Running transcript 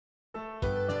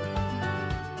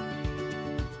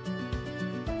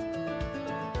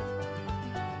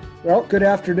Well, good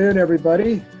afternoon,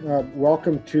 everybody.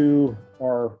 Welcome to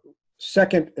our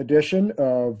second edition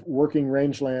of Working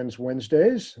Rangelands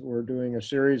Wednesdays. We're doing a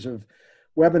series of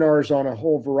webinars on a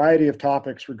whole variety of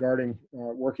topics regarding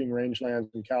working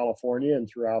rangelands in California and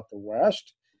throughout the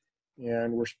West.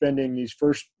 And we're spending these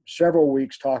first several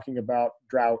weeks talking about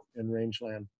drought and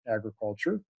rangeland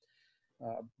agriculture.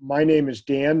 My name is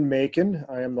Dan Macon.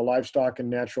 I am the Livestock and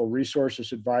Natural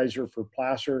Resources Advisor for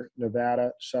Placer,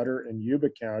 Nevada, Sutter, and Yuba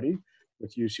County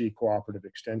with UC Cooperative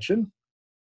Extension.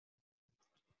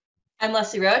 I'm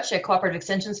Leslie Roach, a Cooperative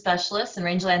Extension Specialist in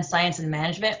Rangeland Science and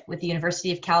Management with the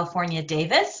University of California,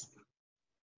 Davis.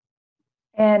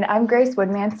 And I'm Grace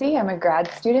Woodmansey. I'm a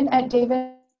grad student at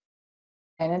Davis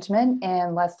Management,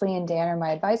 and Leslie and Dan are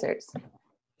my advisors.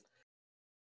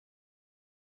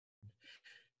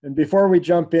 And before we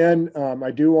jump in, I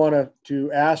do want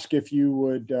to ask if you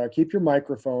would keep your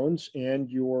microphones and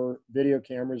your video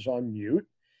cameras on mute.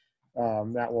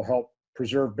 That will help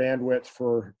preserve bandwidth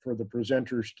for the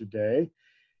presenters today.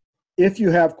 If you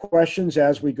have questions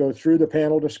as we go through the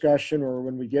panel discussion or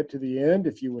when we get to the end,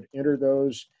 if you would enter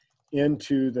those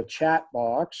into the chat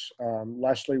box,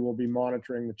 Leslie will be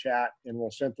monitoring the chat and will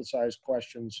synthesize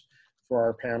questions for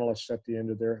our panelists at the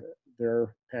end of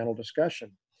their panel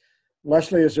discussion.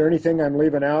 Leslie, is there anything I'm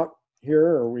leaving out here?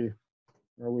 Are we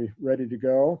ready to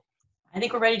go? I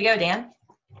think we're ready to go, Dan.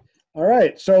 All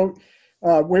right. So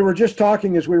we were just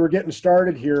talking as we were getting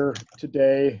started here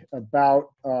today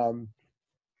about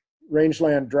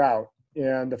rangeland drought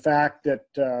and the fact that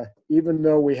even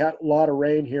though we had a lot of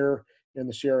rain here in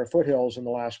the Sierra foothills in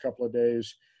the last couple of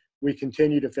days, we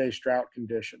continue to face drought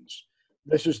conditions.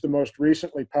 This is the most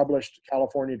recently published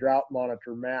California Drought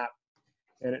Monitor map,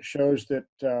 and it shows that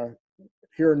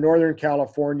here in Northern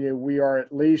California, we are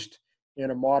at least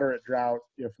in a moderate drought,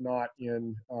 if not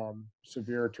in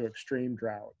severe to extreme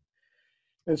drought.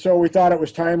 And so we thought it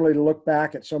was timely to look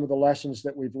back at some of the lessons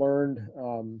that we've learned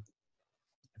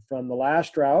from the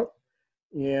last drought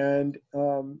and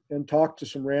talk to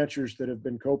some ranchers that have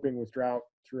been coping with drought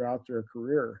throughout their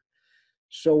career.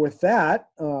 So with that,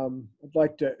 I'd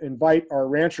like to invite our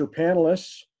rancher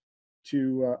panelists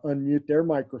to unmute their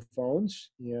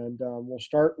microphones, and we'll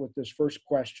start with this first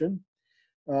question.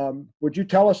 Would you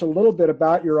tell us a little bit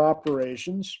about your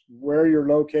operations, where you're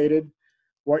located,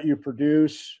 what you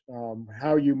produce,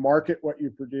 how you market what you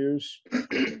produce,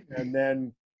 and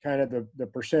then kind of the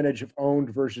percentage of owned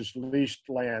versus leased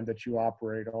land that you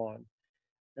operate on?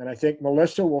 And I think,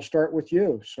 Melissa, we'll start with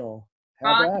you, so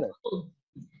have at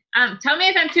it. Tell me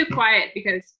if I'm too quiet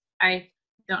because I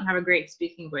don't have a great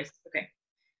speaking voice. Okay.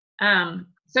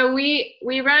 So we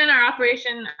run our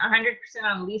operation 100%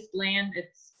 on leased land.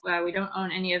 It's we don't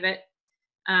own any of it.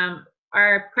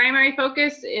 Our primary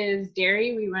focus is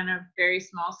dairy. We run a very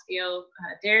small scale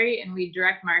dairy, and we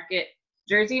direct market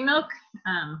Jersey milk.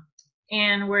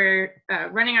 And we're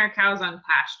running our cows on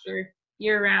pasture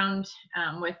year round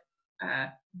with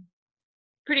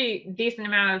pretty decent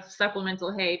amount of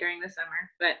supplemental hay during the summer.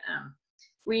 But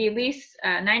we lease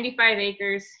 95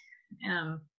 acres.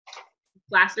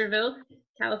 Placerville,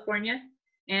 California,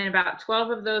 and about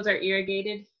 12 of those are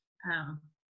irrigated.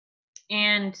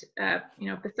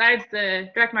 Besides the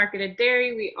direct marketed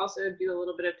dairy, we also do a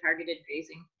little bit of targeted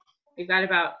grazing. We've got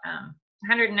about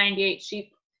 198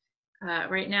 sheep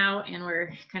right now, and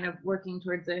we're kind of working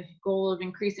towards a goal of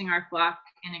increasing our flock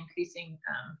and increasing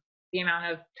the amount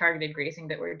of targeted grazing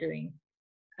that we're doing.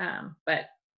 But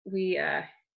we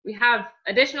have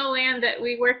additional land that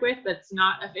we work with that's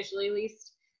not officially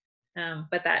leased.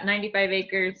 But that 95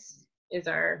 acres is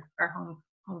our home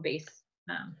base.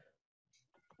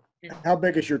 How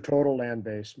big is your total land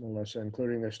base, Melissa,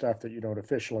 including the stuff that you don't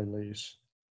officially lease?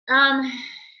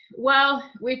 Well,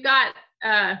 we've got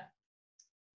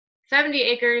 70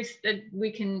 acres that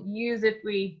we can use if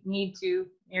we need to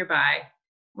nearby.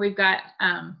 We've got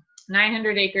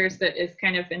 900 acres that is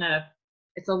kind of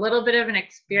it's a little bit of an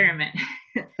experiment.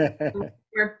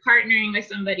 We're partnering with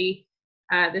somebody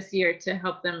this year to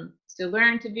help them to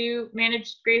learn to do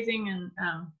managed grazing and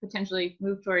potentially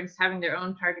move towards having their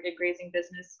own targeted grazing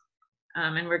business.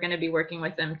 And we're going to be working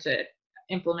with them to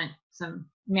implement some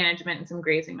management and some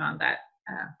grazing on that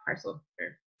parcel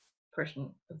or portion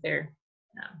of their,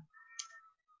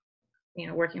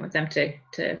 working with them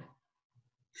to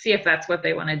see if that's what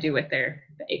they want to do with the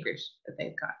acreage that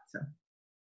they've got. So.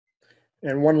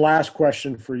 And one last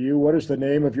question for you. What is the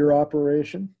name of your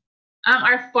operation?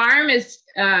 Our farm is,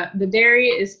 the dairy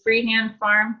is Freehand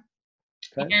Farm,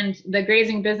 okay. And the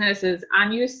grazing business is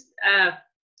Anus.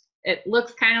 It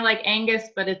looks kind of like Angus,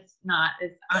 but it's not.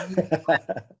 It's Anus,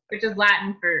 which is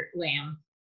Latin for lamb.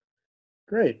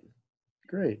 Great,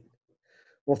 great.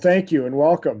 Well, thank you and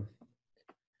welcome.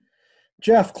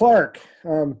 Jeff Clark,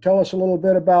 tell us a little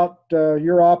bit about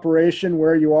your operation,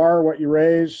 where you are, what you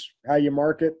raise, how you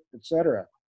market, etc.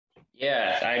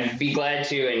 Yeah, I'd be glad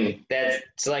to. And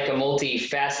that's like a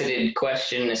multifaceted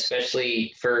question,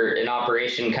 especially for an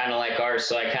operation kind of like ours.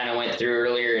 So I kind of went through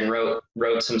earlier and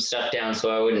wrote some stuff down so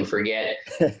I wouldn't forget.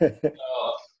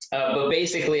 But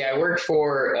basically, I work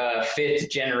for a fifth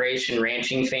generation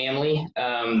ranching family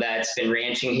that's been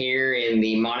ranching here in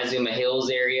the Montezuma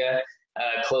Hills area,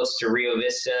 close to Rio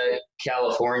Vista,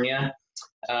 California,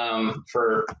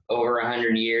 for over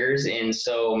 100 years. And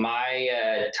so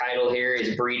my title here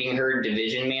is Breeding Herd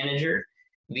Division Manager.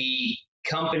 The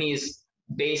company is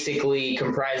basically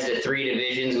comprised of three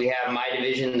divisions. We have my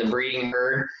division, the breeding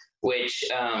herd, which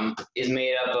is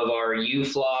made up of our ewe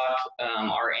flock,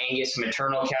 our Angus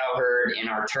maternal cow herd, and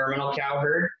our terminal cow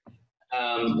herd.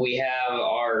 We have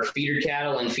our feeder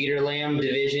cattle and feeder lamb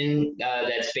division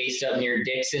that's based up near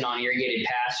Dixon on irrigated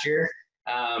pasture.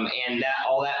 And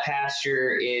all that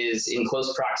pasture is in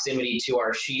close proximity to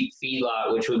our sheep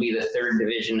feedlot, which would be the third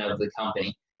division of the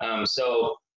company.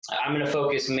 So I'm going to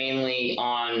focus mainly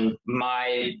on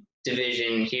my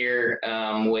division here,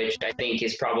 which I think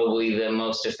is probably the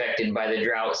most affected by the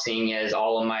drought, seeing as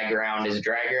all of my ground is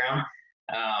dry ground.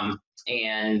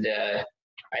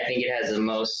 I think it has the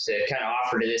most to kind of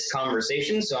offer to this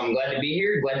conversation. So I'm glad to be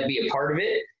here, glad to be a part of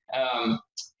it.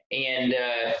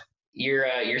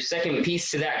 Your second piece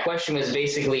to that question was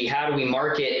basically how do we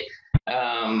market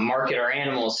our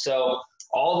animals? So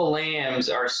all the lambs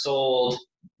are sold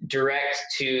direct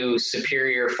to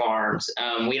Superior Farms.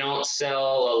 We don't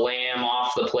sell a lamb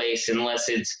off the place unless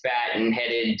it's fat and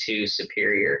headed to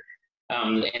Superior.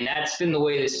 And that's been the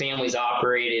way this family's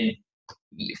operated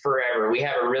forever. We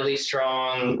have a really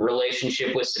strong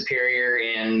relationship with Superior,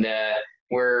 and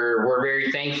we're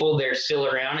very thankful they're still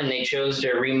around, and they chose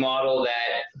to remodel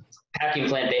that packing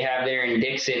plant they have there in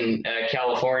Dixon,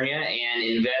 California, and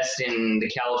invest in the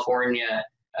California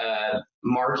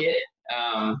market.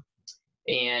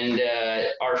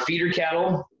 Our feeder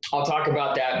cattle, I'll talk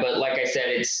about that, but like I said,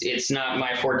 it's not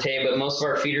my forte, but most of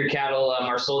our feeder cattle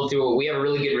are sold through, we have a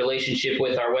really good relationship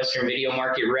with our Western Video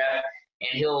Market rep,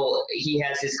 and he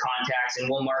has his contacts, and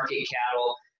we'll market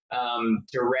cattle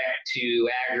direct to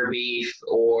AgriBeef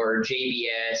or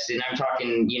JBS, and I'm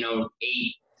talking,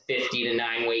 850 to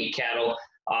 9 weight cattle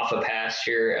off of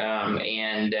pasture.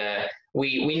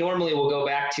 We normally will go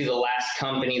back to the last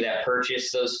company that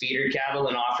purchased those feeder cattle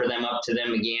and offer them up to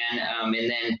them again. And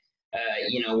then,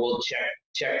 we'll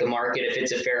check the market. If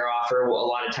it's a fair offer, a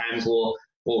lot of times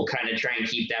we'll kind of try and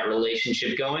keep that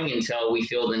relationship going until we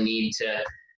feel the need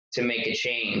to make a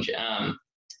change.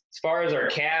 As far as our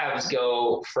calves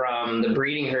go from the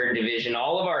breeding herd division,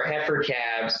 all of our heifer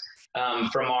calves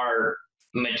from our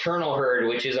maternal herd,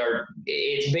 which is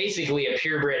it's basically a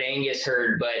purebred Angus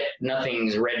herd, but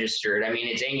nothing's registered. I mean,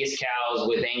 it's Angus cows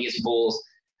with Angus bulls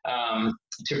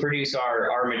to produce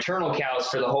our maternal cows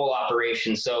for the whole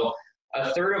operation. So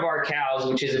a third of our cows,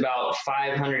 which is about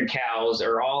 500 cows,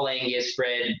 are all Angus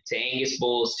bred to Angus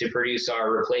bulls to produce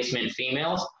our replacement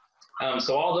females.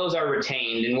 So all those are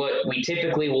retained. And what we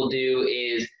typically will do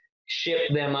is ship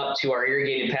them up to our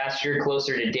irrigated pasture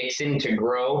closer to Dixon to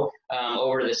grow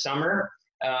over the summer.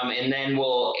 And then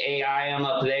we'll AI them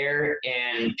up there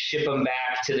and ship them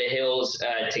back to the hills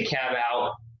to calve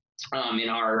out in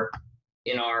our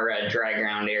dry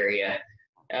ground area.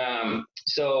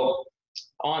 So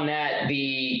on that,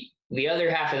 the other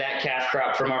half of that calf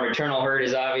crop from our maternal herd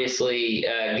is obviously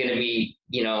going to be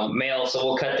male. So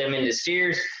we'll cut them into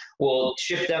steers. We'll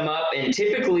ship them up, and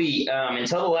typically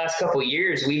until the last couple of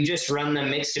years, we've just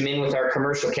mixed them in with our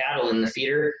commercial cattle in the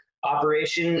feeder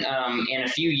operation. And a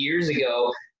few years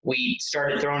ago, we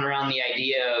started throwing around the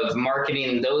idea of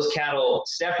marketing those cattle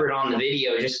separate on the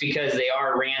video, just because they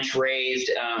are ranch raised.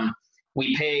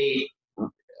 We pay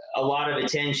a lot of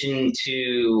attention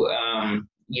to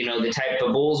the type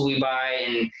of bulls we buy,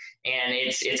 and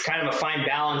it's kind of a fine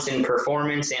balance in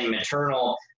performance and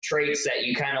maternal traits that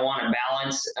you kind of want to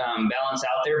balance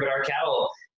out there. But our cattle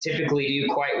typically do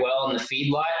quite well in the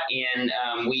feedlot, and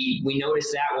we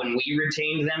noticed that when we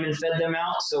retained them and fed them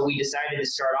out. So we decided to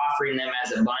start offering them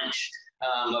as a bunch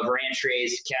of ranch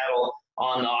raised cattle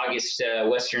on the August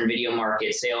Western Video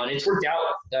Market sale, and it's worked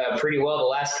out pretty well the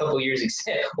last couple of years.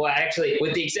 Well, actually,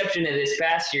 with the exception of this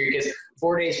past year, because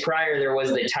 4 days prior there was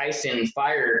the Tyson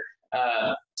fire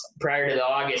prior to the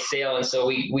August sale, and so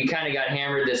we kind of got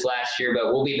hammered this last year,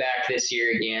 but we'll be back this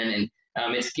year again,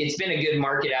 and it's been a good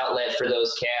market outlet for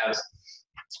those calves.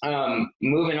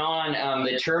 Moving on,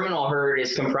 the terminal herd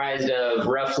is comprised of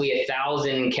roughly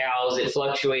 1,000 cows. It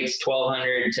fluctuates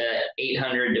 1,200 to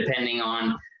 800 depending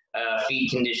on feed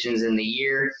conditions in the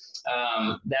year.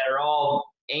 That are all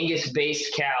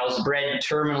Angus-based cows bred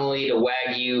terminally to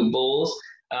Wagyu bulls.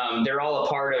 They're all a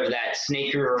part of that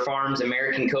Snake River Farms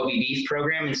American Kobe beef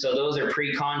program, and so those are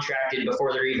pre-contracted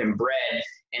before they're even bred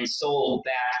and sold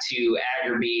back to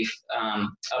AgriBeef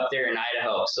up there in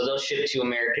Idaho. So they'll ship to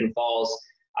American Falls,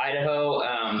 Idaho.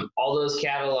 All those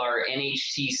cattle are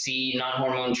NHTC,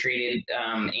 non-hormone treated,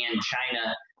 and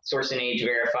China source and age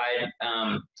verified,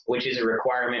 which is a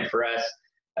requirement for us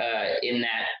in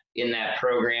that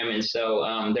program. And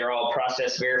so they're all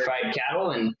process verified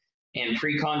cattle and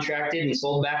pre-contracted and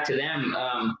sold back to them.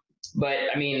 But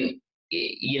I mean,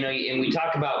 and we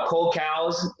talk about cull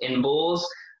cows and bulls.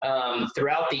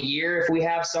 Throughout the year, if we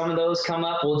have some of those come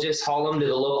up, we'll just haul them to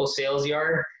the local sales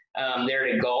yard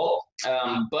there to Galt.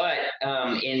 But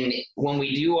when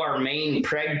we do our main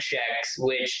preg checks,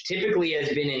 which typically has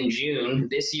been in June,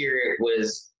 this year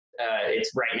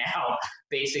it's right now,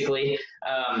 basically.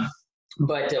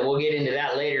 But we'll get into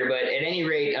that later. But at any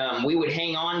rate, we would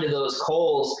hang on to those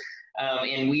culls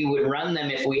and we would run them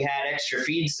if we had extra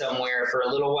feed somewhere for a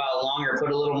little while longer,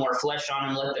 put a little more flesh on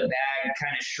them, let the bag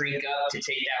kind of shrink up to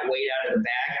take that weight out of the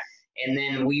bag. And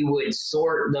then we would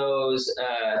sort those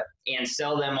and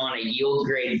sell them on a yield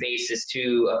grade basis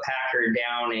to a packer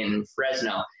down in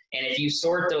Fresno. And if you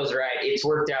sort those right, it's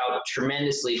worked out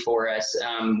tremendously for us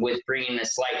with bringing a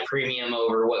slight premium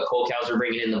over what cull cows are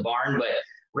bringing in the barn. But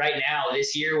right now,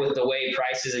 this year, with the way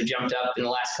prices have jumped up in the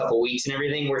last couple of weeks and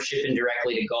everything, we're shipping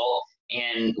directly to Galt,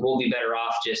 and we'll be better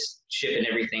off just shipping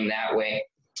everything that way.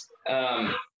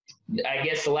 I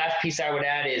guess the last piece I would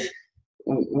add is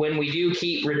when we do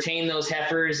retain those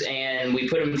heifers and we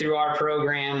put them through our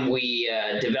program, we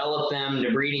develop them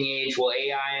to breeding age, we'll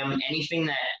AI them. Anything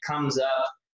that comes up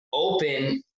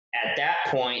open at that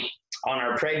point on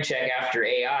our preg check after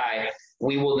AI,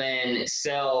 we will then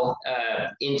sell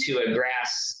into a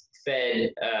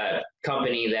grass-fed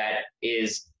company that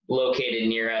is located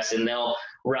near us, and they'll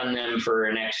run them for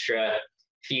an extra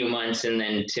few months, and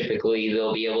then typically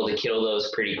they'll be able to kill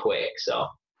those pretty quick. So,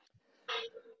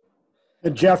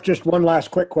 And Jeff, just one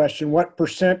last quick question. What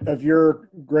 % of your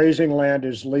grazing land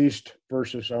is leased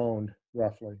versus owned,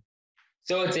 roughly?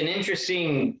 So it's an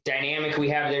interesting dynamic we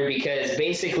have there because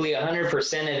basically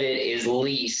 100% of it is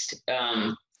leased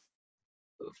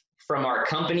from our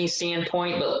company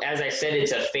standpoint. But as I said,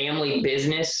 it's a family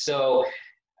business. So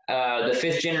the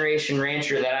 5th generation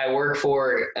rancher that I work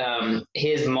for,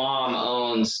 his mom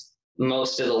owns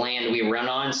most of the land we run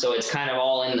on. So it's kind of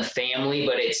all in the family,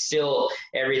 but it's still,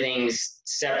 everything's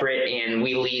separate, and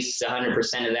we lease 100%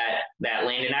 of that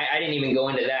land. And I didn't even go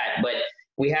into that, but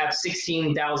we have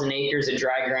 16,000 acres of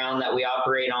dry ground that we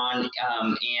operate on,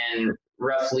 and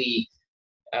roughly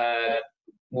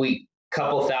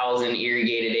couple thousand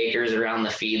irrigated acres around the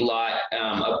feedlot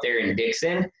up there in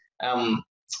Dixon.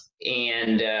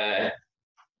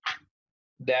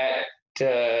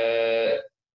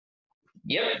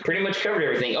 Yep, pretty much covered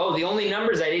everything. Oh, the only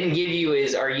numbers I didn't give you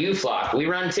is our ewe flock. We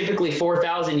run typically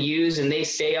 4,000 ewes, and they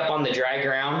stay up on the dry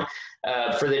ground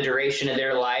for the duration of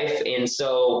their life. And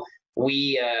so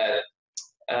we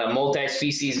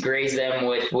multi-species graze them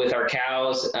with our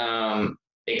cows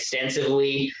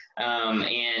extensively.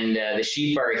 And the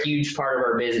sheep are a huge part of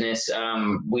our business.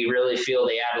 We really feel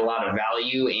they add a lot of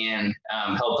value and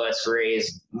help us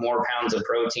raise more pounds of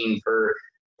protein per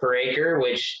acre,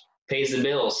 which pays the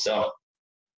bills. So.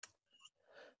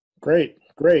 Great.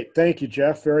 Thank you,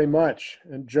 Jeff, very much.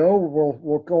 And Joe,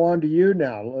 we'll go on to you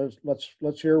now.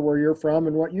 Let's hear where you're from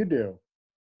and what you do.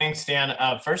 Thanks, Dan.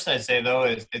 First, I'd say, though,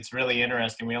 it's really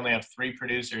interesting. We only have 3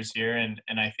 producers here, and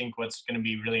I think what's going to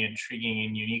be really intriguing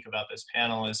and unique about this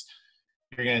panel is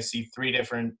you're going to see 3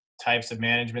 different types of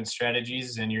management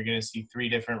strategies, and you're going to see 3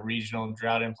 different regional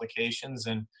drought implications.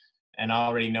 And I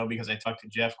already know, because I talked to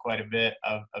Jeff quite a bit,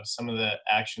 of some of the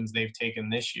actions they've taken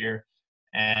this year.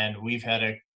 And we've had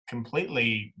a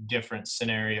completely different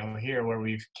scenario here where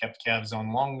we've kept calves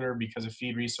on longer because of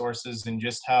feed resources, and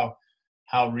just how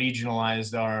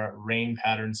regionalized our rain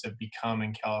patterns have become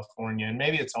in California. And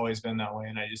maybe it's always been that way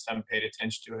and I just haven't paid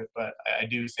attention to it, but I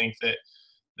do think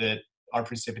that our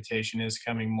precipitation is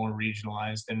coming more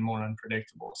regionalized and more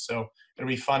unpredictable. So it'll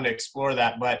be fun to explore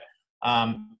that. But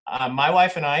my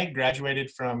wife and I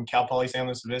graduated from Cal Poly San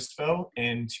Luis Obispo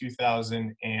in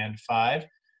 2005,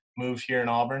 moved here in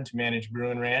Auburn to manage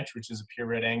Bruin Ranch, which is a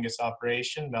purebred Angus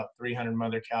operation, about 300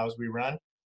 mother cows we run.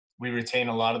 We retain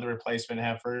a lot of the replacement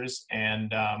heifers,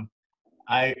 and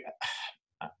I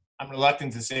I'm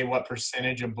reluctant to say what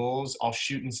percentage of bulls. I'll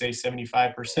shoot and say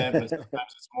 75%, but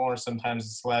sometimes it's more, sometimes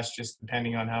it's less, just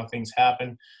depending on how things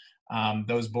happen.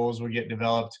 Those bulls will get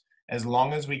developed as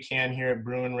long as we can here at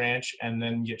Bruin Ranch, and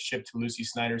then get shipped to Lucy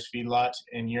Snyder's feedlot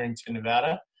in Yerington,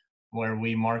 Nevada, where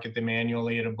we market them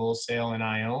annually at a bull sale in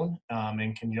Ione,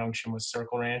 in conjunction with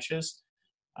Circle Ranches.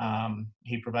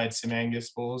 He provides some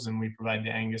Angus bulls, and we provide the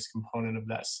Angus component of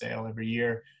that sale every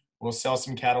year. We'll sell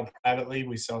some cattle privately.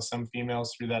 We sell some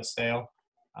females through that sale.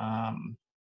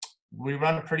 We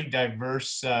run a pretty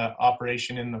diverse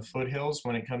operation in the foothills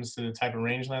when it comes to the type of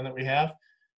rangeland that we have.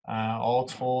 All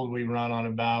told, we run on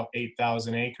about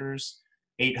 8,000 acres,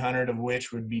 800 of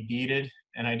which would be deeded.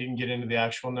 And I didn't get into the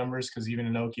actual numbers because even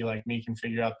an Okie like me can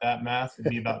figure out that math. It'd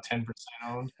be about 10%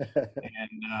 owned,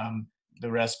 and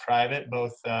the rest private,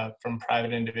 both from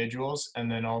private individuals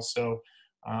and then also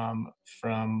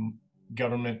from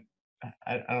government.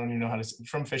 I don't even know how to say,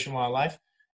 from Fish and Wildlife,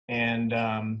 and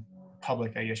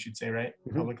public, I guess you'd say, right?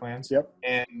 Mm-hmm. Public lands. Yep.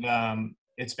 And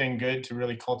it's been good to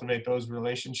really cultivate those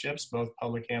relationships, both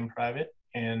public and private.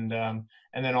 And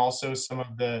then also some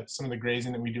of the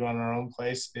grazing that we do on our own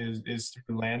place is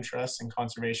through land trusts and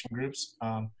conservation groups.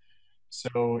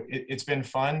 So it's been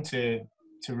fun to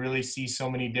really see so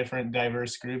many different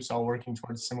diverse groups all working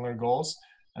towards similar goals,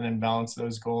 and then balance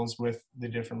those goals with the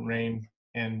different rain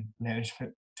and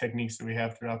management techniques that we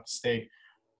have throughout the state.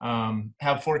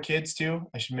 Have 4 kids too.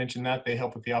 I should mention that they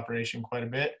help with the operation quite a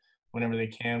bit whenever they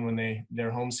can when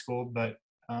they're homeschooled, but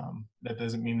that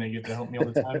doesn't mean they get to help me all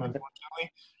the time,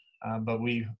 unfortunately. But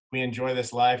we enjoy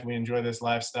this life, we enjoy this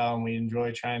lifestyle, and we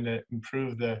enjoy trying to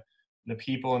improve the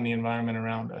people and the environment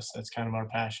around us. That's kind of our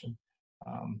passion.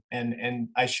 And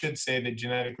I should say that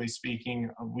genetically speaking,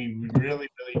 we really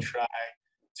try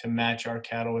to match our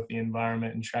cattle with the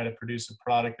environment and try to produce a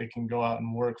product that can go out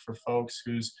and work for folks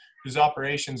whose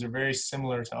operations are very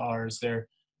similar to ours. They're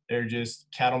just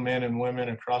cattlemen and women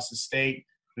across the state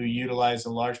who utilize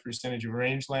a large percentage of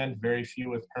rangeland, very few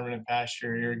with permanent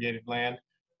pasture, irrigated land.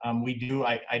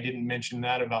 I didn't mention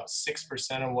that about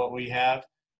 6% of what we have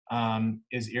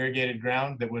is irrigated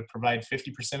ground that would provide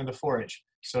 50% of the forage.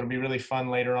 So it'll be really fun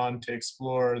later on to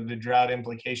explore the drought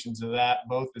implications of that,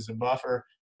 both as a buffer,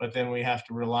 but then we have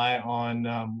to rely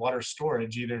on water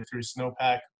storage, either through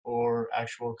snowpack or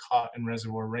actual caught in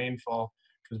reservoir rainfall,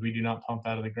 because we do not pump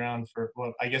out of the ground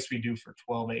well, I guess we do for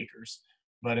 12 acres,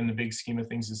 but in the big scheme of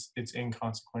things, it's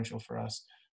inconsequential for us.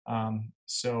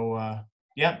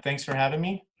 Yeah, thanks for having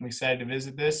me. I'm excited to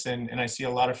visit this, and I see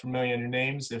a lot of familiar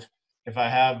names. If I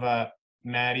have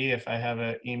Maddie, if I have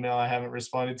an email I haven't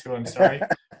responded to, I'm sorry.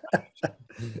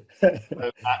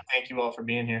 But thank you all for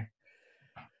being here.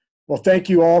 Well, thank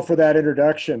you all for that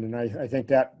introduction, and I think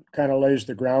that kind of lays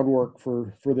the groundwork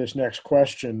for this next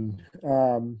question.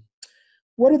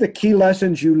 What are the key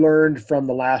lessons you learned from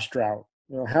the last drought?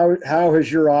 How has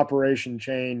your operation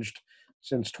changed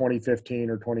since 2015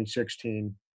 or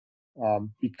 2016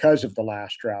 because of the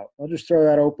last drought? I'll just throw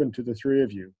that open to the 3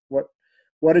 of you.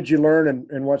 What did you learn,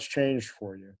 and what's changed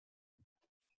for you?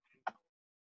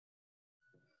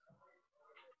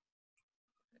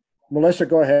 Melissa,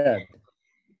 go ahead.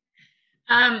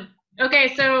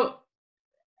 Okay, so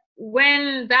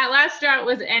when that last drought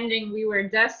was ending, we were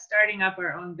just starting up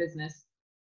our own business.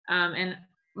 And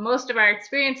most of our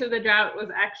experience of the drought was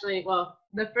actually, well,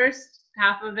 the first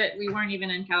half of it, we weren't even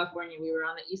in California. We were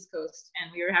on the East Coast,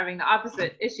 and we were having the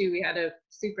opposite issue. We had a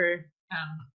super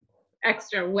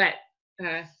extra wet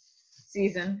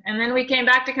season. And then we came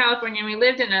back to California, and we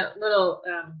lived in a little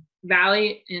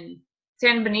valley in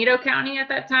San Benito County at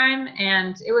that time,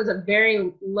 and it was a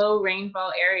very low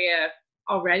rainfall area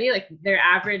already. Like their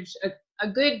average, a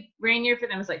good rain year for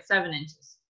them was like 7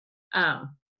 inches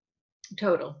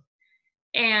total.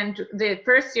 And the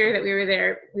first year that we were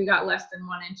there, we got less than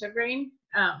 1 inch of rain.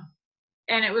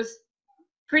 And it was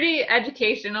pretty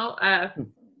educational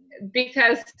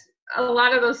because a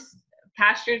lot of those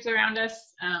pastures around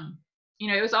us,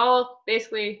 it was all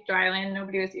basically dry land.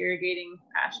 Nobody was irrigating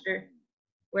pasture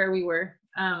where we were,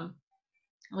 at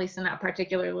least in that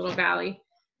particular little valley.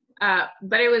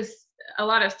 But it was a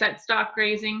lot of set stock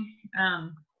grazing,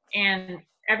 and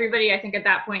everybody, I think at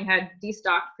that point, had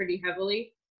destocked pretty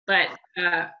heavily. But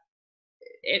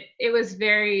it was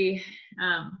very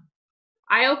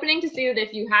eye-opening to see that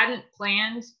if you hadn't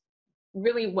planned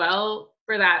really well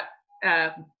for that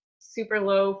super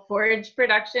low forage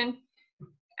production,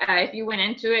 if you went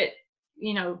into it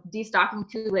destocking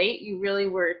too late, you really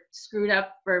were screwed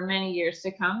up for many years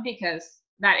to come, because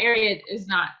that area is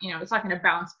not, it's not going to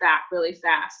bounce back really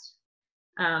fast.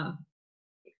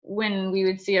 When we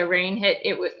would see a rain hit,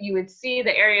 you would see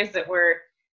the areas that were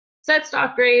set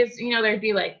stock graze, there'd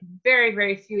be like very,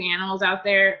 very few animals out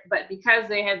there, but because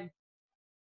they had,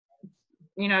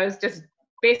 it was just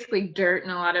basically dirt in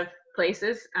a lot of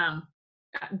places,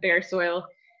 bare soil,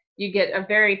 you get a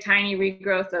very tiny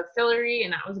regrowth of fillery,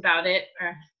 and that was about it.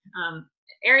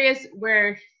 Areas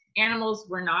where animals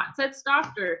were not set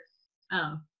stocked, or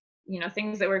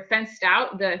things that were fenced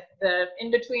out, the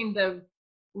in between the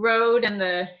road and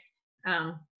the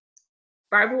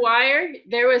barbed wire,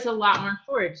 there was a lot more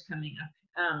forage coming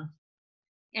up,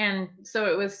 and so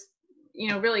it was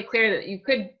really clear that you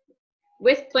could,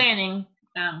 with planning,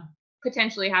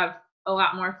 potentially have a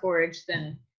lot more forage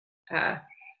than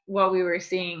what we were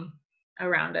seeing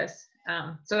around us.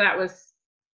 So that was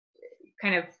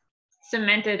kind of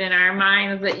cemented in our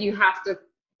minds that you have to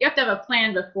have a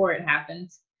plan before it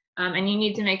happens, and you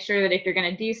need to make sure that if you're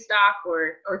going to destock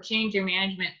or change your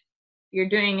management, you're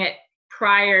doing it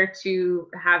prior to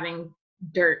having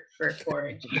dirt for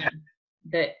forage, and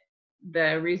that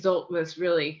the result was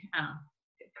really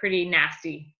pretty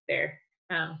nasty there.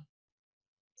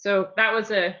 So that was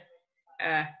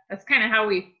that's kind of how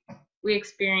we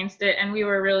experienced it. And we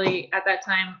were really, at that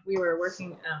time, we were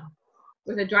working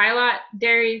with a dry lot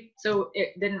dairy, so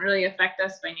it didn't really affect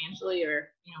us financially, or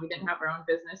we didn't have our own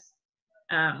business,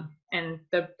 and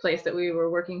the place that we were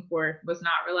working for was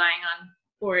not relying on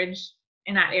forage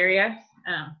in that area.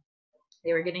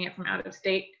 They were getting it from out of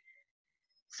state.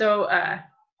 So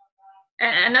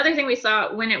another thing we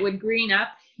saw when it would green up,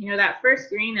 that first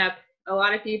green up, a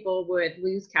lot of people would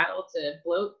lose cattle to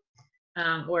bloat,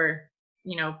 or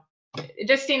it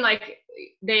just seemed like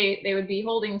they would be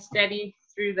holding steady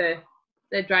through the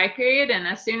dry period, and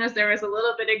as soon as there was a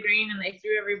little bit of green and they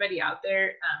threw everybody out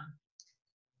there,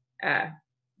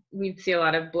 we'd see a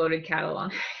lot of bloated cattle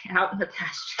out in the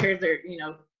pastures, or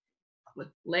with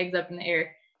legs up in the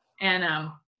air. And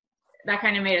that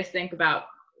kind of made us think about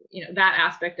that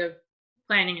aspect of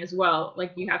planning as well.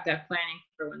 Like, you have to have planning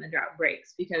for when the drought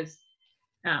breaks, because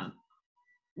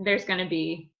there's going to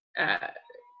be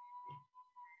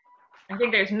I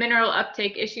think there's mineral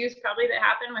uptake issues probably that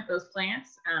happen with those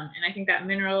plants, and I think that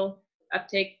mineral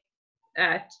uptake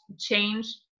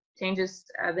changes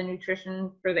the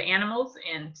nutrition for the animals,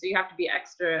 and so you have to be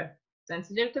extra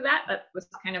sensitive to that. That was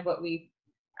kind of what we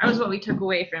took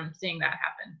away from seeing that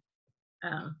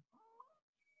happen.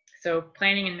 So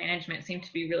planning and management seem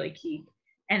to be really key,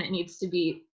 and it needs to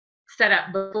be set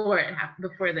up before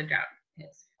the drought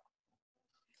hits.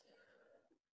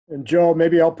 And Joe,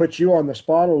 maybe I'll put you on the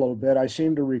spot a little bit. I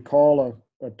seem to recall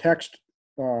a text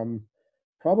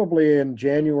probably in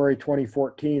January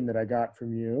 2014 that I got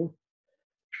from you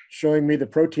showing me the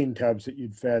protein tubs that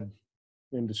you'd fed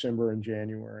in December and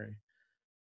January.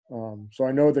 So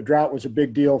I know the drought was a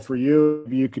big deal for you.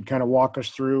 Maybe you could kind of walk us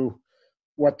through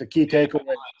what the key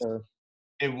takeaways were.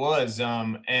 It was,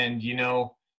 and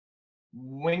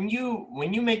when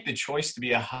you make the choice to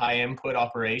be a high input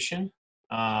operation,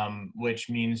 which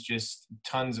means just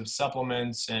tons of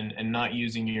supplements and not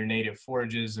using your native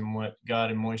forages and what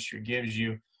God and moisture gives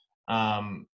you,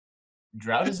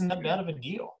 drought isn't that bad of a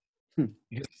deal because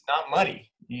it's not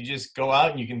muddy. You just go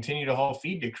out and you continue to haul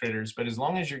feed to critters. But as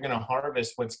long as you're going to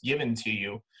harvest what's given to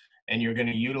you and you're going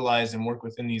to utilize and work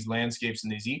within these landscapes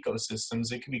and these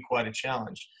ecosystems, it can be quite a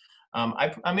challenge.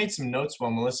 I made some notes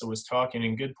while Melissa was talking,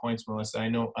 and good points, Melissa.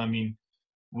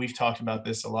 We've talked about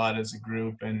this a lot as a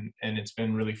group, and it's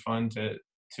been really fun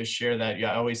to share that.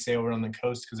 Yeah, I always say over on the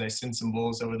coast, because I send some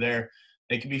bulls over there,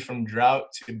 they could be from drought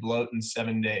to bloat in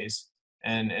 7 days.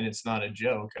 And it's not a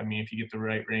joke. I mean, if you get the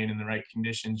right rain and the right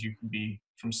conditions, you can be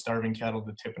from starving cattle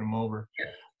to tipping them over.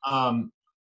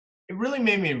 It really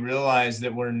made me realize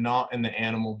that we're not in the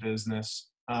animal business.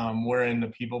 We're in the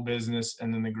people business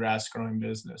and then the grass growing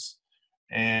business.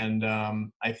 And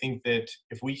I think that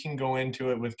if we can go into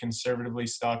it with conservatively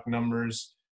stocked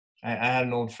numbers, I had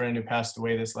an old friend who passed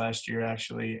away this last year,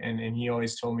 actually, and he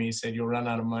always told me, he said, you'll run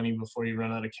out of money before you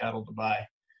run out of cattle to buy.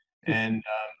 And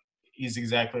he's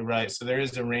exactly right. So there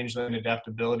is a rangeland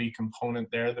adaptability component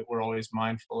there that we're always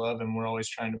mindful of, and we're always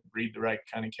trying to breed the right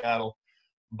kind of cattle.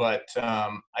 But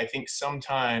I think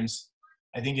sometimes,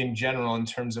 in general, in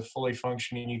terms of fully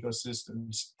functioning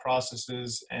ecosystems,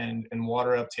 processes, and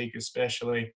water uptake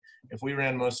especially, if we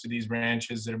ran most of these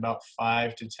ranches at about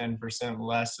 5 to 10%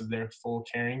 less of their full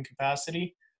carrying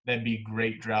capacity, that'd be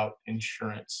great drought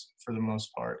insurance for the most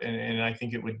part. And I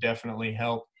think it would definitely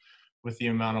help with the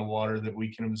amount of water that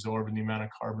we can absorb and the amount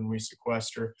of carbon we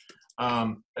sequester.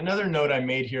 Another note I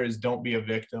made here is don't be a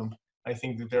victim. I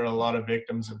think that there are a lot of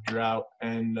victims of drought,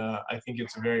 and I think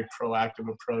it's a very proactive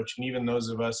approach. And even those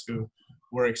of us who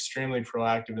were extremely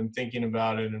proactive in thinking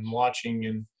about it and watching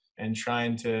and and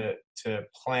trying to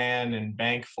plan and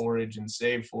bank forage and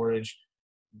save forage,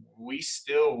 we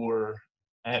still were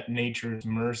at nature's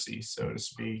mercy, so to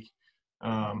speak.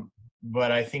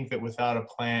 But I think that without a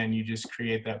plan, you just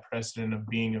create that precedent of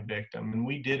being a victim. And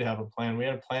we did have a plan. We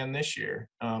had a plan this year.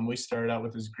 We started out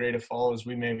with as great a fall as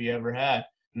we maybe ever had.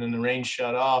 And then the rain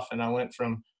shut off, and I went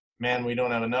from, man, we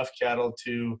don't have enough cattle,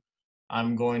 to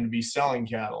I'm going to be selling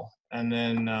cattle. And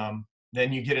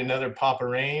then you get another pop of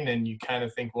rain, and you kind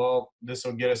of think, well, this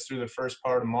will get us through the first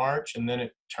part of March. And then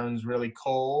it turns really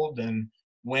cold and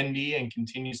windy and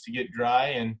continues to get dry.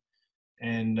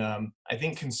 And I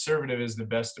think conservative is the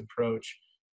best approach.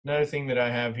 Another thing that I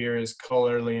have here is cull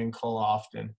early and cull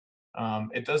often.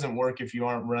 It doesn't work if you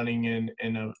aren't running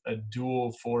in a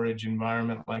dual forage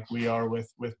environment like we are with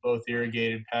both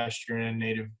irrigated pasture and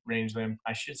native rangeland.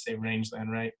 I should say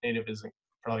rangeland, right? Native isn't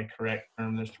probably correct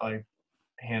term. There's probably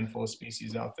a handful of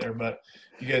species out there, but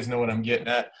you guys know what I'm getting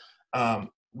at.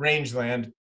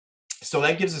 Rangeland. So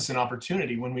that gives us an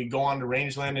opportunity. When we go on to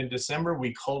rangeland in December,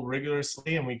 we cull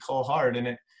rigorously and we cull hard.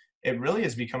 And it really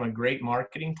has become a great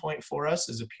marketing point for us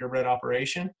as a purebred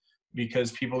operation,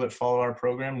 because people that follow our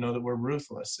program know that we're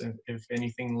ruthless. If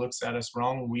anything looks at us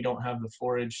wrong, we don't have the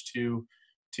forage to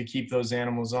keep those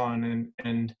animals on.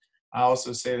 And I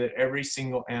also say that every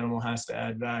single animal has to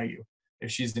add value.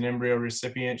 If she's an embryo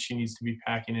recipient, she needs to be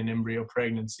packing an embryo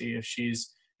pregnancy. If she's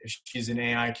an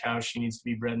AI cow, she needs to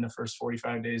be bred in the first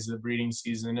 45 days of the breeding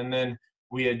season. And then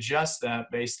we adjust that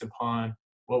based upon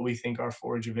what we think our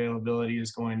forage availability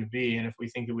is going to be. And if we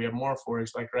think that we have more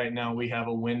forage, like right now, we have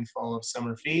a windfall of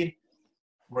summer feed,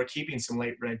 we're keeping some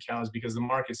late bred cows because the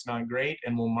market's not great,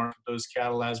 and we'll market those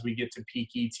cattle as we get to peak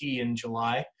ET in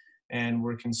July, and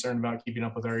we're concerned about keeping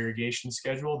up with our irrigation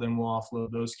schedule, then we'll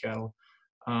offload those cattle.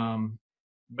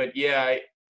 But yeah,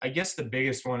 I guess the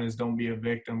biggest one is don't be a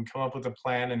victim. Come up with a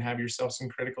plan and have yourself some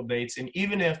critical dates. And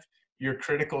even if your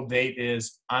critical date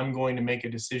is, I'm going to make a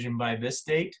decision by this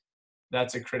date,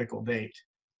 that's a critical date.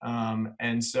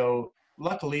 And so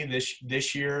luckily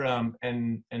this year,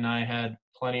 and I had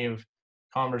plenty of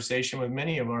conversation with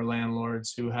many of our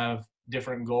landlords who have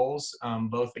different goals,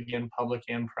 both again, public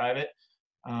and private,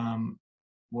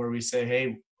 where we say,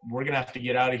 hey, we're going to have to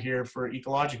get out of here for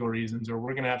ecological reasons, or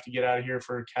we're going to have to get out of here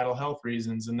for cattle health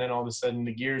reasons. And then all of a sudden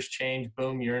the gears change,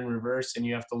 boom, you're in reverse and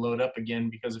you have to load up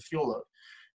again because of fuel load.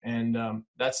 And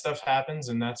that stuff happens,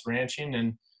 and that's ranching.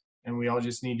 And we all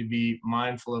just need to be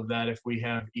mindful of that if we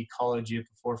have ecology at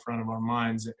the forefront of our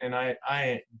minds. And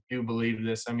I do believe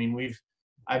this. I mean,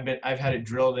 I've had it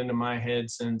drilled into my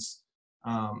head since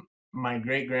my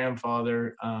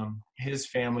great-grandfather, his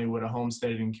family would have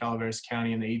homesteaded in Calaveras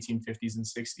County in the 1850s and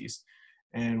 60s.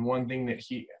 And one thing that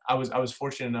I was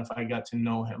fortunate enough, I got to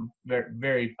know him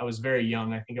I was very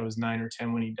young. I think I was 9 or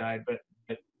 10 when he died, but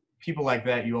people like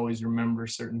that, you always remember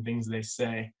certain things they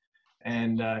say.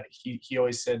 And he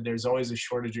always said, there's always a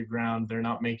shortage of ground. They're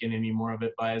not making any more of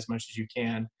it. Buy as much as you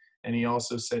can. And he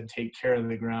also said, take care of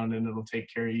the ground and it'll take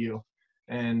care of you.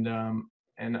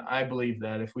 And I believe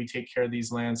that if we take care of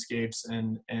these landscapes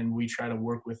and we try to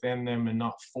work within them and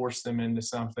not force them into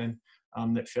something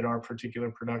that fit our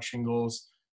particular production goals,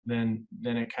 then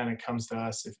it kind of comes to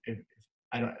us, if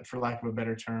I don't, for lack of a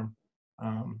better term.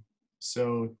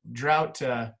 So drought,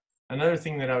 another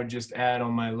thing that I would just add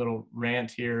on my little rant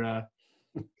here,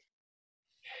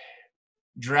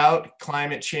 drought,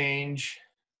 climate change,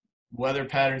 weather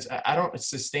patterns,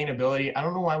 sustainability. I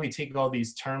don't know why we take all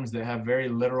these terms that have very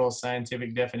literal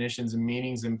scientific definitions and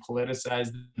meanings and politicize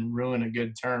them and ruin a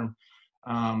good term.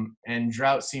 And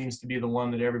drought seems to be the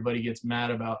one that everybody gets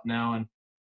mad about now. And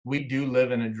we do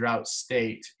live in a drought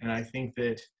state. And I think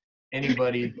that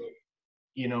anybody,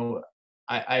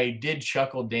 I did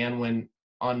chuckle, Dan, when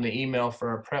on the email for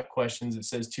our prep questions, it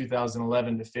says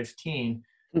 2011 to 15.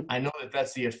 I know that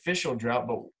that's the official drought,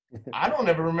 but I don't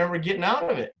ever remember getting out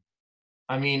of it.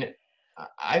 I mean,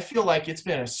 I feel like it's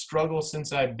been a struggle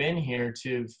since I've been here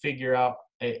to figure out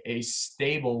a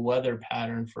stable weather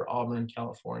pattern for Auburn,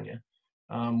 California.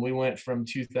 We went from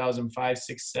 2005,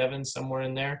 6, 7, somewhere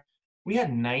in there. We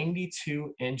had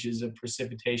 92 inches of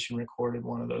precipitation recorded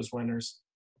one of those winters.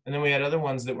 And then we had other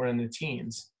ones that were in the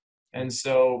teens. And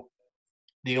so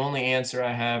the only answer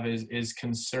I have is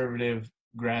conservative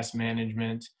grass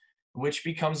management, which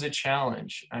becomes a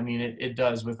challenge. I mean, it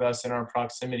does with us in our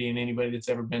proximity, and anybody that's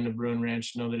ever been to Bruin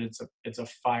Ranch know that it's a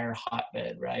fire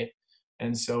hotbed, right?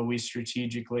 And so we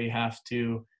strategically have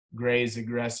to graze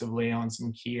aggressively on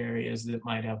some key areas that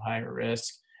might have higher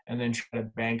risk, and then try to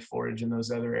bank forage in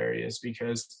those other areas,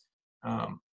 because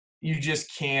you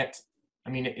just can't I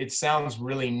mean, it sounds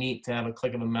really neat to have a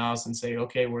click of a mouse and say,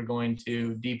 okay, we're going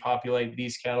to depopulate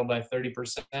these cattle by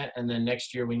 30%, and then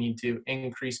next year we need to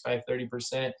increase by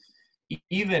 30%.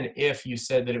 Even if you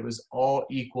said that it was all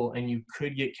equal and you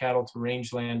could get cattle to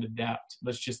rangeland adapt,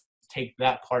 let's just take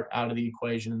that part out of the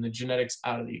equation and the genetics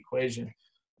out of the equation.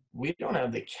 We don't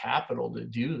have the capital to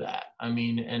do that. I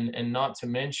mean, and not to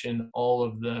mention all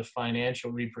of the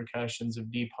financial repercussions of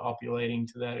depopulating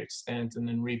to that extent and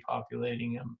then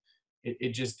repopulating them.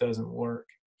 It just doesn't work.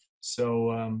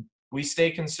 So we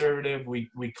stay conservative,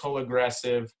 we cull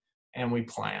aggressive, and we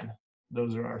plan.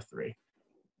 Those are our three.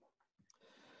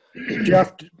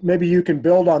 Jeff, maybe you can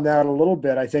build on that a little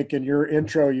bit. I think in your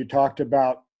intro, you talked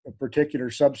about a particular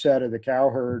subset of the cow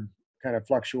herd kind of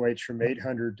fluctuates from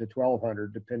 800 to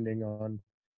 1,200, depending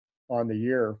on the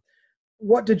year.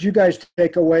 What did you guys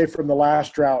take away from the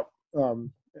last drought?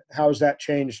 How has that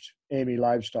changed AMY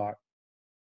livestock?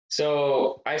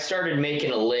 So I started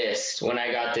making a list when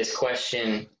I got this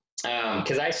question,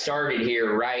 because I started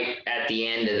here right at the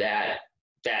end of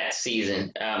that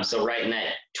season. So right in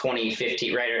that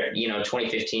 2015, right,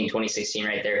 2015, 2016,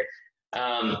 right there.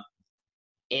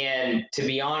 And to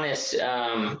be honest,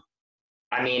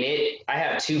 I mean, I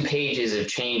have 2 pages of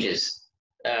changes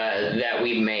that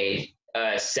we've made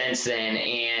since then,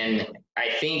 and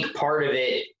I think part of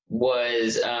it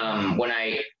was when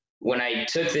I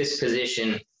took this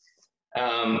position,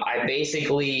 I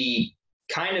basically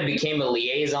kind of became a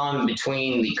liaison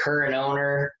between the current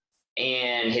owner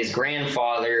and his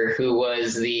grandfather, who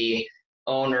was the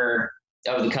owner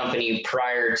of the company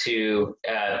prior to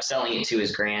selling it to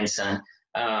his grandson.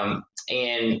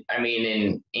 And I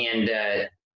mean, and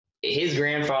his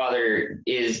grandfather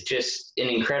is just an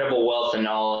incredible wealth of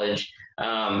knowledge.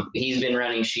 He's been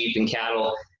running sheep and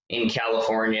cattle in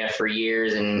California for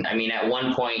years. And I mean, at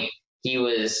one point he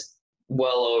was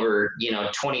well over,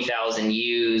 20,000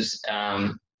 ewes,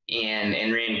 and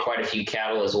ran quite a few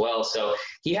cattle as well. So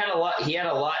he had a lot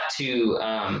to,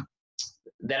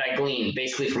 that I gleaned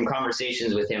basically from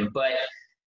conversations with him. But,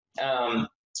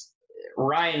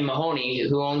 Ryan Mahoney,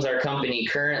 who owns our company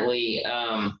currently,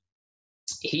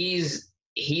 he's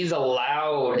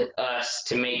allowed us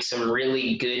to make some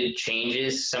really good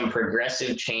changes, some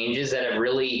progressive changes that have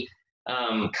really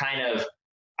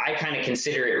I kind of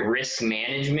consider it risk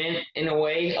management in a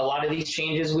way. A lot of these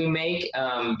changes we make,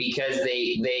 because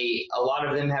a lot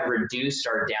of them have reduced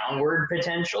our downward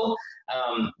potential.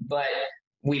 But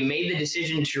we made the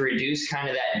decision to reduce kind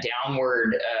of that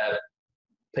downward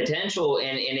potential,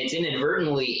 and it's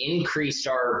inadvertently increased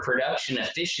our production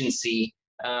efficiency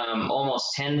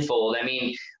almost tenfold. I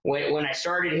mean, when I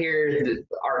started here,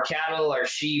 our cattle, our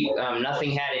sheep,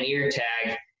 nothing had an ear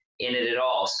tag in it at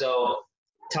all. So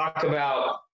talk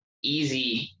about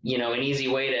easy, an easy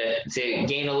way to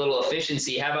gain a little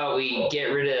efficiency. How about we get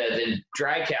rid of the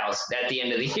dry cows at the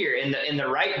end of the year, and the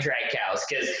right dry cows,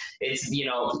 because it's,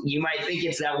 you might think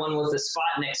it's that one with the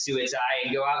spot next to its eye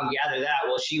and go out and gather that.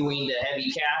 Well, she weaned a heavy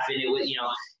calf and it was,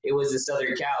 it was this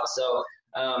other cow. So,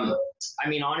 I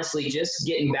mean, honestly, just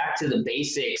getting back to the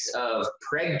basics of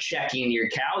preg checking your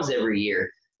cows every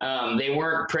year. They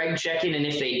weren't preg checking, and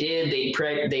if they did,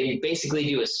 they basically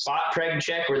do a spot preg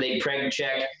check where they preg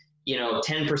check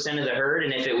 10% of the herd,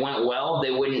 and if it went well,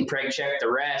 they wouldn't preg check the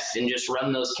rest and just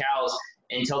run those cows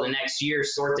until the next year,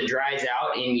 sort the dries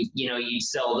out, and you'd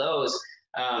sell those.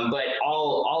 But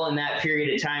all in that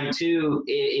period of time too,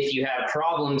 if you have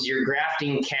problems, you're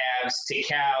grafting calves to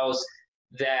cows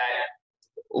that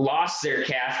lost their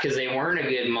calf because they weren't a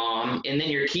good mom, and then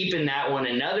you're keeping that one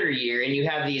another year, and you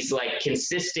have these like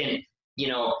consistent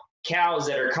cows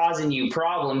that are causing you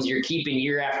problems you're keeping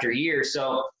year after year.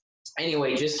 So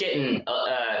anyway, just getting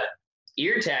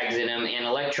ear tags in them and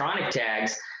electronic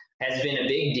tags has been a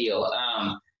big deal.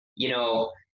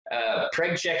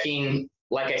 Preg checking,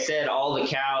 like I said, all the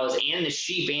cows and the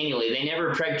sheep annually. They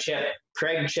never preg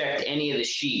checked any of the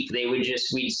sheep.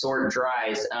 We'd sort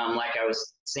dries, like I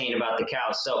was saying about the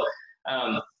cows. So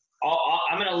I'm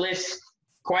going to list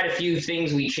quite a few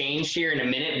things we changed here in a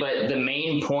minute, but the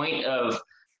main point of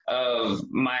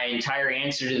my entire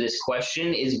answer to this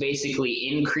question is basically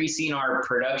increasing our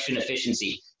production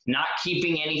efficiency, not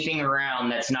keeping anything around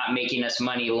that's not making us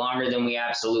money longer than we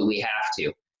absolutely have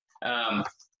to.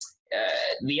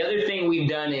 The other thing we've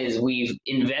done is we've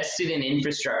invested in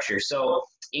infrastructure. So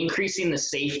increasing the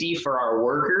safety for our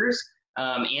workers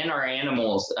and our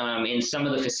animals in some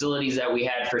of the facilities that we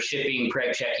had for shipping,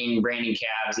 preg checking, branding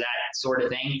calves, that sort of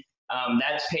thing.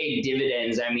 That's paid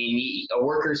dividends. I mean, a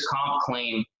workers' comp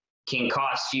claim can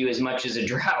cost you as much as a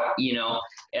drought, in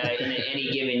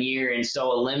any given year. And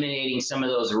so eliminating some of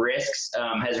those risks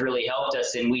has really helped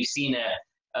us. And we've seen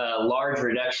large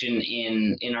reduction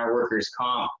in our workers'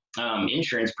 comp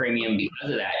insurance premium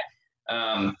because of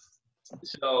that.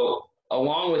 So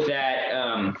along with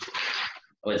that,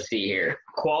 let's see here,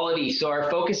 quality. So our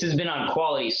focus has been on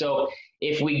quality. So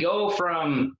if we go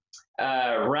from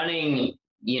running,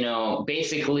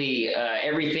 basically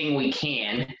everything we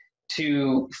can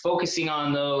to focusing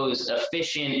on those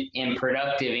efficient and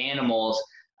productive animals,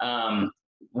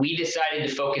 we decided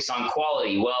to focus on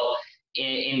quality. Well,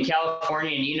 in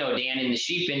California, and Dan, in the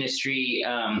sheep industry,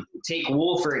 take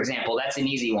wool, for example. That's an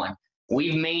easy one.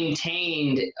 We've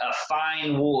maintained a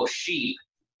fine wool sheep.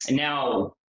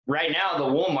 Now, right now,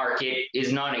 the wool market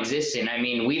is non-existent. I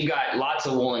mean, we've got lots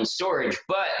of wool in storage,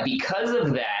 but because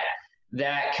of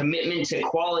that commitment to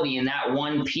quality in that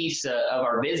one piece of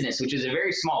our business, which is a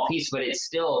very small piece, but it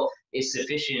still is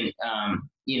sufficient,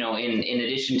 in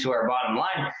addition to our bottom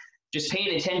line, just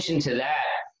paying attention to that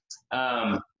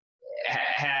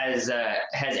has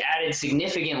added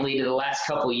significantly to the last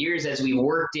couple of years as we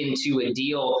worked into a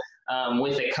deal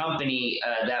with a company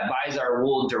that buys our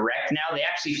wool direct now. They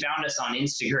actually found us on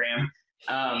Instagram,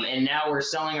 and now we're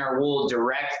selling our wool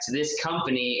direct to this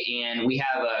company, and we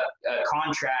have a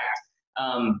contract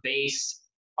based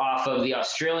off of the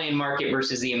Australian market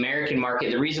versus the American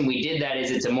market. The reason we did that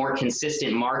is it's a more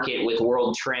consistent market with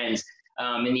world trends.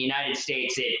 In the United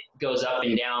States, it goes up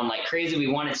and down like crazy. We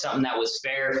wanted something that was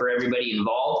fair for everybody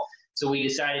involved, so we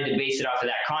decided to base it off of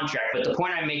that contract. But the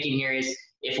point I'm making here is,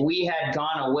 if we had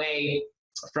gone away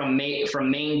from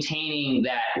maintaining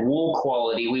that wool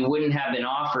quality, we wouldn't have been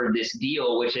offered this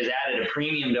deal, which has added a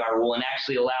premium to our wool and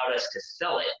actually allowed us to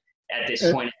sell it at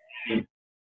this point.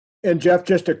 And Jeff,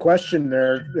 just a question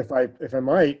there, if I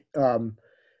might,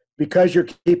 because you're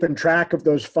keeping track of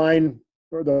those fine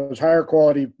or those higher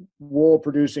quality wool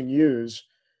producing ewes,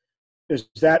 does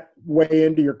that weigh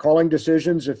into your culling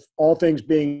decisions? If all things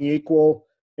being equal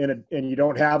and you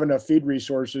don't have enough feed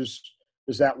resources,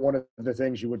 is that one of the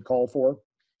things you would call for?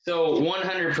 So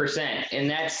 100%, and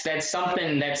that's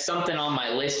something on my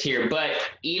list here. But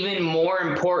even more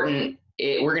important,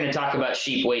 we're going to talk about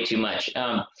sheep way too much.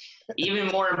 Even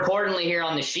more importantly, here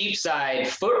on the sheep side,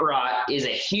 foot rot is a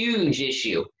huge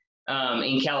issue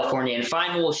in California, and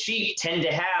fine wool sheep tend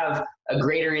to have a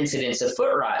greater incidence of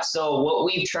foot rot. So what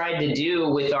we've tried to do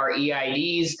with our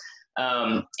EIDs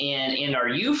and our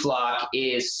ewe flock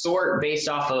is sort based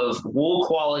off of wool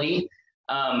quality,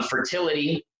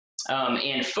 fertility,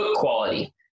 and foot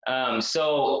quality.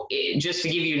 Just to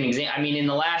give you an example, I mean, in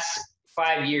the last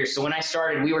 5 years, so when I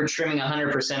started, we were trimming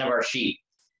 100% of our sheep.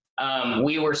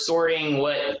 We were sorting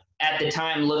what at the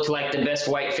time looked like the best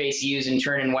whiteface ewes and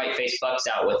turning whiteface bucks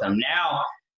out with them. Now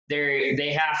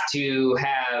they have to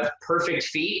have perfect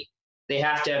feet. They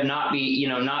have to have not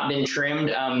been trimmed.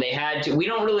 We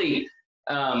don't really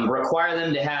require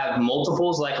them to have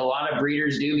multiples like a lot of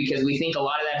breeders do, because we think a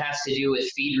lot of that has to do with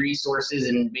feed resources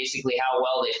and basically how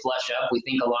well they flush up. We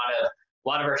think a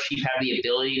lot of our sheep have the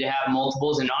ability to have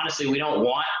multiples, and honestly, we don't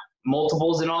want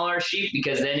multiples in all our sheep,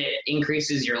 because then it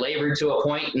increases your labor to a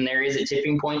point, and there is a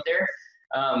tipping point there.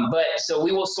 But so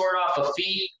we will sort off a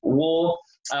feet, wool,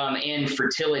 and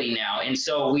fertility now. And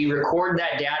so we record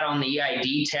that data on the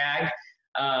EID tag,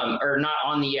 or not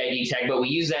on the EID tag, but we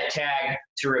use that tag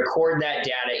to record that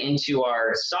data into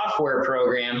our software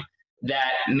program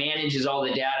that manages all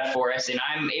the data for us. And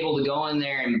I'm able to go in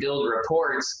there and build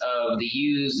reports of the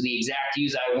exact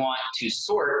ewes I want to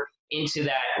sort into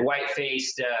that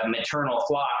white-faced maternal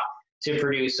flock to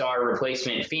produce our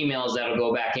replacement females that'll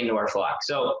go back into our flock.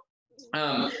 So,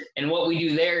 and what we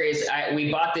do there is we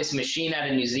bought this machine out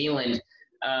of New Zealand,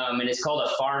 and it's called a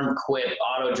Farm Quip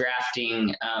auto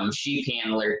drafting sheep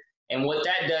handler. And what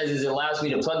that does is it allows me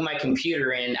to plug my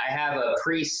computer in. I have a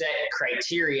preset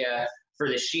criteria for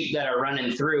the sheep that are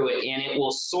running through it, and it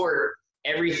will sort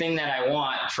everything that I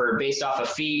want based off of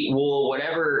feet, wool,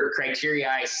 whatever criteria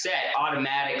I set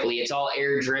automatically. It's all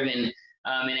air driven,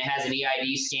 and it has an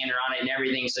EID scanner on it and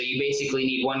everything. So you basically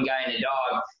need one guy and a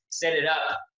dog, set it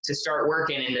up to start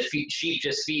working, and the sheep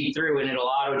just feed through, and it'll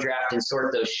auto draft and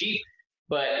sort those sheep.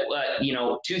 But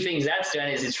two things that's done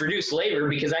is it's reduced labor,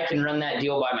 because I can run that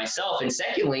deal by myself. And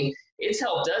secondly, it's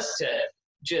helped us to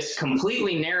just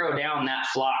completely narrow down that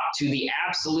flock to the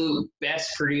absolute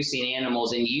best producing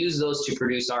animals and use those to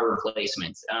produce our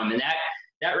replacements. And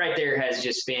that right there has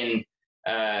just been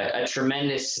a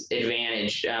tremendous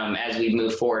advantage as we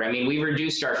move forward. I mean, we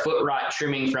reduced our foot rot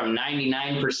trimming from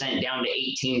 99% down to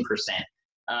 18%,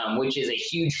 which is a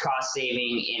huge cost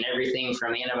saving in everything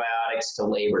from antibiotics to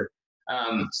labor.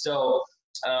 So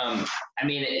as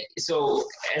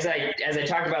I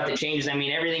talk about the changes, I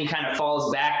mean, everything kind of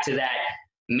falls back to that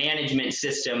management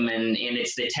system, and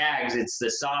it's the tags, it's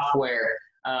the software.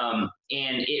 And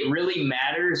it really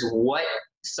matters what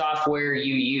software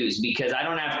you use, because I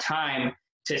don't have time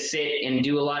to sit and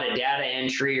do a lot of data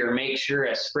entry or make sure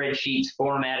a spreadsheet's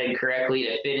formatted correctly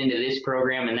to fit into this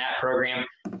program and that program.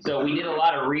 So we did a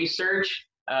lot of research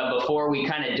before we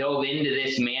kind of dove into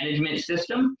this management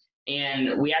system.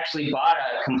 And we actually bought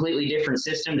a completely different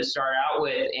system to start out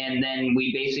with, and then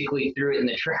we basically threw it in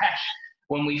the trash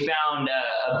when we found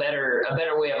a better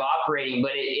way of operating.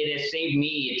 But it has saved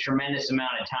me a tremendous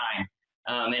amount of time,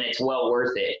 and it's well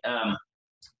worth it.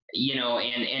 You know,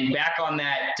 and back on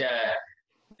that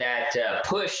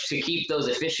push to keep those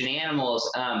efficient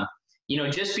animals, you know,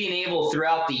 just being able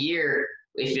throughout the year,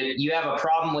 if you have a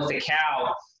problem with a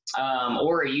cow,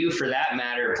 or a ewe for that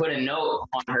matter, put a note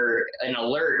on her, an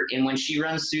alert, and when she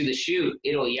runs through the chute,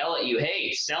 it'll yell at you,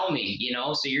 "Hey, sell me," you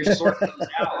know, so you're sorting those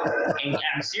out. And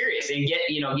I'm serious, and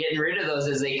getting rid of those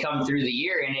as they come through the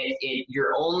year. And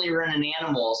you're only running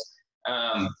animals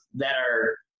that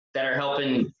are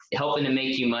helping to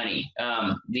make you money.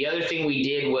 The other thing we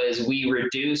did was we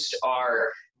reduced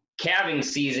our calving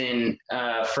season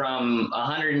from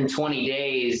 120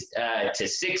 days to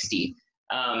 60.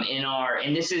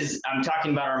 And this is, I'm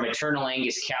talking about our maternal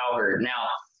Angus cow herd.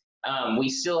 Now, we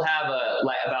still have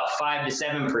about 5 to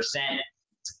 7%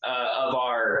 of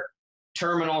our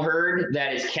terminal herd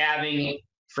that is calving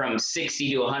from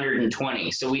 60 to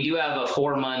 120. So we do have a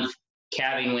 4-month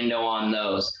calving window on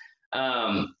those.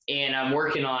 And I'm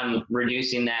working on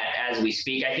reducing that as we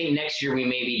speak. I think next year we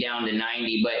may be down to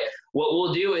 90, but what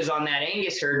we'll do is on that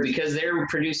Angus herd, because they're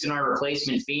producing our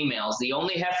replacement females, the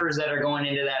only heifers that are going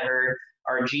into that herd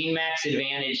are GeneMax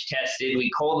Advantage tested. We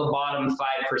cull the bottom 5%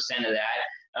 of that.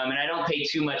 And I don't pay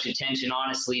too much attention,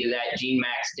 honestly, to that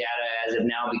GeneMax data as of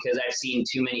now, because I've seen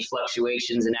too many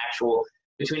fluctuations in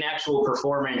between actual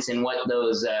performance and what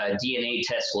those DNA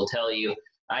tests will tell you.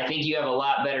 I think you have a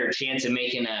lot better chance of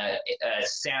making a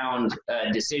sound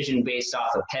decision based off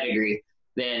of pedigree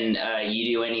than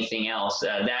you do anything else.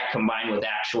 That combined with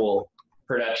actual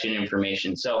production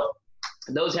information. So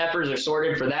those heifers are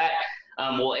sorted for that.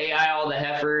 We'll AI all the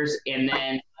heifers, and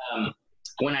then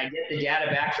when I get the data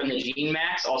back from the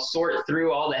GeneMax, I'll sort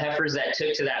through all the heifers that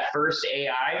took to that first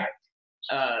AI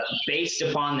based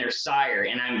upon their sire,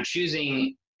 and I'm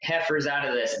choosing heifers out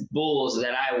of the bulls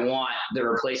that I want the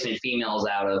replacement females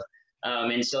out of.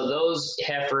 And so those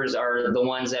heifers are the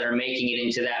ones that are making it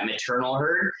into that maternal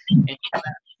herd. And that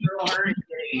maternal herd is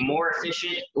getting more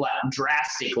efficient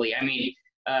drastically. I mean,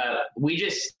 we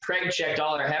just preg checked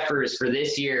all our heifers for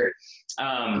this year.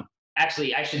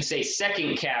 Actually, I should say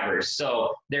second calvers.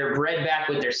 So they're bred back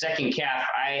with their second calf.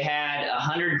 I had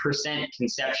 100%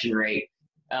 conception rate.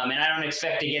 And I don't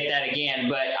expect to get that again,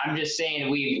 but I'm just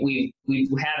saying we've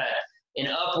had an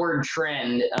upward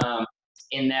trend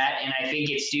in that, and I think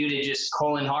it's due to just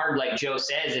culling hard, like Joe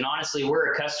says. And honestly,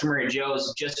 we're a customer of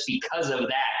Joe's just because of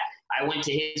that. I went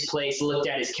to his place, looked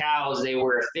at his cows; they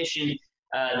were efficient,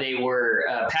 they were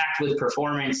packed with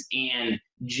performance, and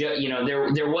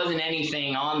there wasn't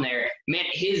anything on there. Man,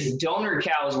 his donor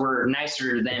cows were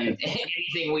nicer than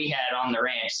anything we had on the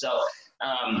ranch. So.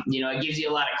 It gives you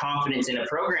a lot of confidence in a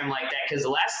program like that, because the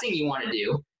last thing you want to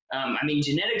do, I mean,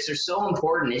 genetics are so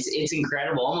important. It's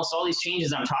incredible. Almost all these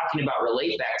changes I'm talking about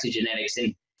relate back to genetics,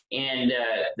 and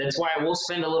that's why we'll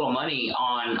spend a little money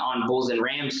on bulls and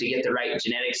rams to get the right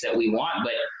genetics that we want.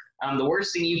 But the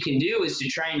worst thing you can do is to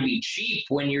try and be cheap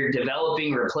when you're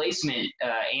developing replacement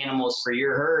animals for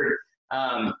your herd,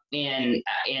 and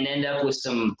end up with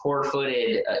some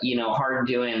poor-footed, hard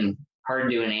doing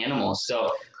animals.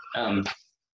 So. I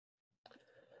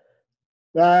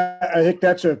think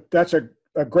that's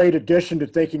a great addition to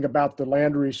thinking about the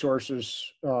land resources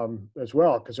as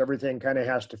well, because everything kind of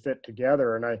has to fit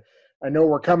together. And I know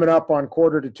we're coming up on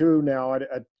 1/4 now.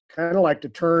 I'd kind of like to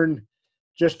turn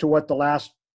just to what the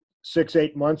last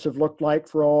 6-8 months have looked like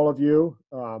for all of you.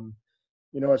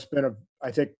 It's been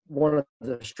I think one of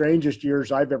the strangest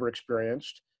years I've ever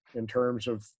experienced in terms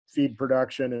of feed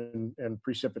production and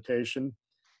precipitation.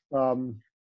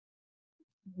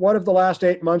 What have the last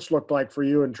 8 months looked like for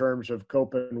you in terms of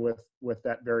coping with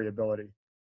that variability?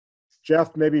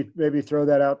 Jeff, maybe throw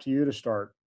that out to you to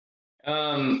start.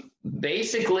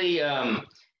 Basically,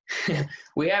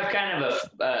 we have kind of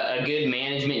a good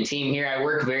management team here. I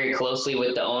work very closely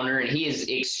with the owner, and he is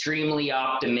extremely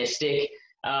optimistic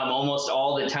almost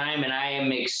all the time, and I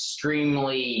am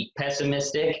extremely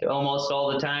pessimistic almost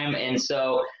all the time. And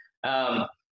so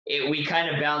we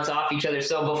kind of bounce off each other.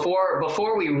 So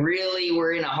before we really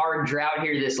were in a hard drought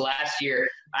here this last year,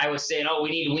 I was saying, oh, we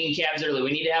need to wean calves early.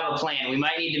 We need to have a plan. We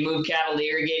might need to move cattle to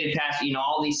irrigated pasture, you know,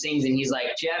 all these things. And he's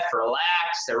like, Jeff,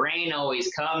 relax. The rain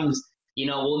always comes. You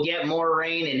know, we'll get more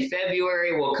rain in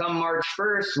February. We'll come March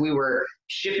 1st. We were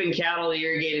shipping cattle to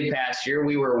irrigated pasture.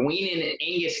 We were weaning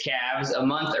Angus calves a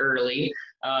month early.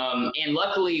 And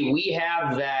luckily we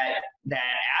have that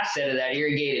asset of that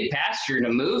irrigated pasture to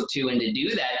move to and to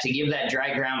do that, to give that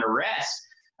dry ground a rest.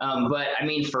 But I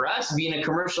mean, for us being a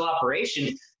commercial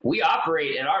operation, we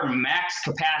operate at our max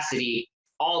capacity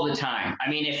all the time. I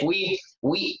mean, if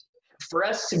for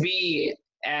us to be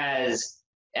as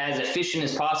efficient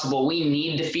as possible, we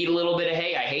need to feed a little bit of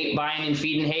hay. I hate buying and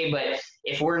feeding hay, but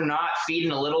if we're not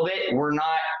feeding a little bit, we're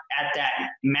not at that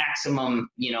maximum,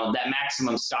 you know, that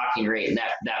maximum stocking rate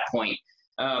at that point.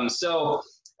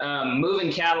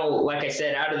 Moving cattle, like I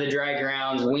said, out of the dry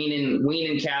grounds,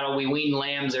 weaning cattle, we wean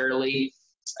lambs early,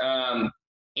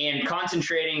 and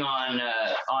concentrating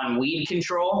on weed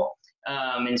control,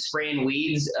 and spraying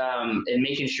weeds, and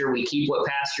making sure we keep what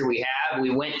pasture we have.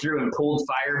 We went through and pulled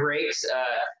fire breaks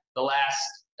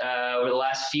over the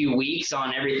last few weeks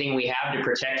on everything we have to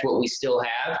protect what we still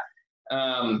have.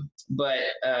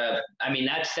 I mean,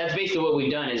 that's basically what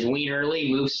we've done, is wean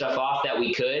early, move stuff off that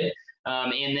we could.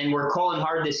 And then we're culling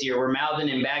hard this year. We're mouthing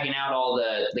and bagging out all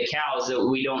the cows that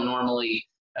we don't normally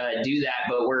do that,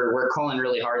 but we're culling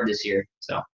really hard this year.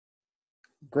 So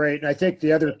great. And I think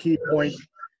the other key point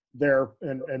there,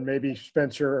 and maybe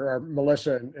Spencer or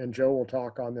Melissa and Joe will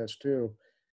talk on this too.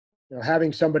 You know,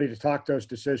 having somebody to talk those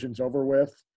decisions over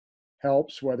with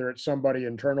helps, whether it's somebody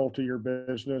internal to your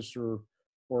business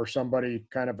or somebody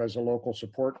kind of as a local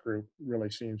support group, really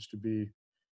seems to be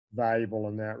valuable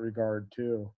in that regard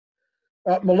too.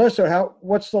 Melissa,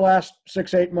 what's the last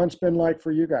 6-8 months been like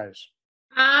for you guys?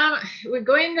 We're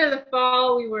going into the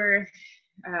fall. We were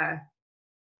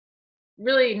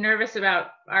really nervous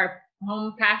about our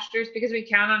home pastures because we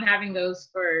count on having those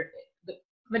for the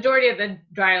majority of the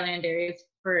dry land areas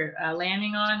for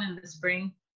lambing on in the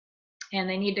spring. And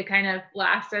they need to kind of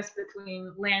last us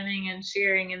between lambing and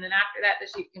shearing, and then after that the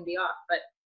sheep can be off. But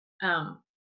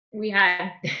we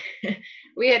had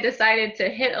decided to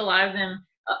hit a lot of them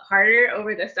harder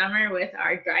over the summer with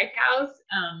our dry cows,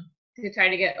 to try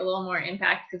to get a little more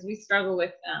impact, because we struggle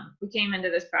with we came into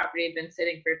this property, had been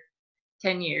sitting for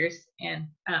 10 years, and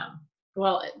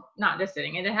well, not just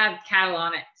sitting, it had cattle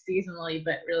on it seasonally,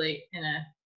 but really in a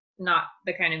not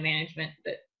the kind of management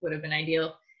that would have been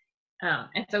ideal.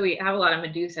 And so we have a lot of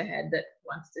Medusa head that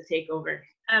wants to take over.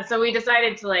 So we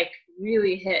decided to like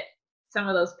really hit some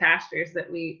of those pastures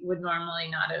that we would normally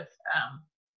not have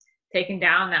taken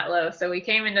down that low. So we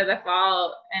came into the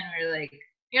fall and we're like,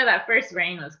 you know, that first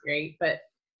rain was great, but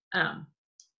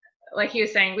like he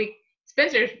was saying,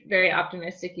 Spencer's very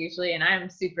optimistic usually, and I'm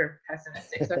super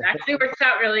pessimistic. So it actually works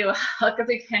out really well because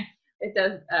it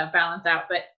does balance out.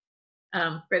 But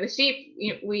for the sheep,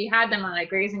 we had them on a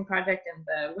grazing project in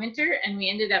the winter, and we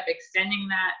ended up extending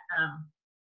that.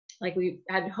 Like we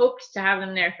had hoped to have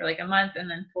them there for like a month and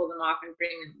then pull them off and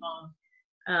bring them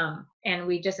home. And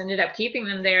we just ended up keeping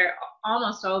them there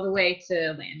almost all the way to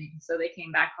landing. So they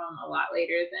came back home a lot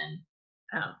later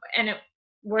than, and it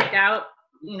worked out.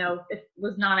 You know, it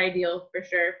was not ideal for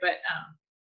sure, but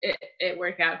it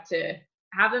worked out to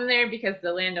have them there because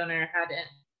the landowner had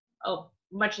a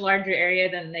much larger area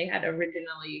than they had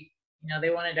originally. You know, they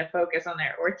wanted to focus on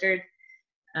their orchard,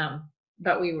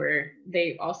 but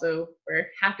they also were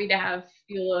happy to have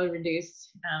fuel load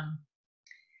reduced.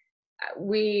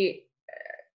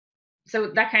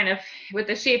 So that kind of, with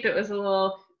the sheep, it was a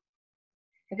little,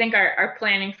 I think our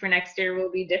planning for next year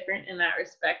will be different in that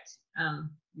respect.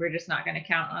 We're just not going to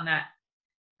count on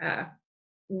that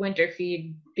winter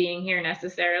feed being here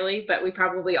necessarily, but we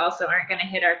probably also aren't going to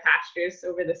hit our pastures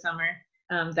over the summer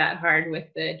that hard with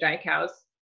the dry cows,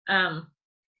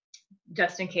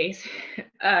 just in case.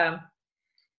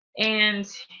 And,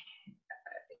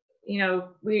 you know,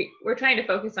 we're trying to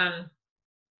focus on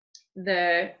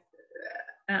the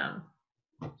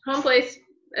home place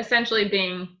essentially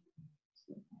being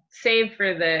saved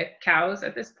for the cows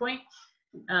at this point.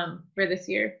 For this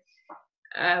year,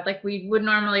 like we would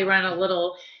normally run a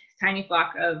little tiny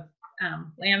flock of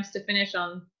lambs to finish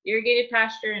on irrigated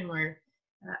pasture, and we're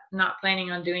not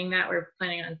planning on doing that. We're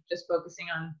planning on just focusing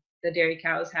on the dairy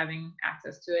cows having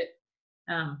access to it.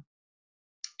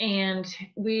 And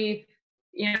we,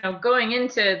 you know, going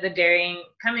into the dairying,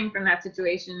 coming from that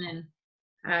situation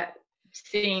and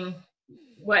seeing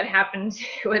what happened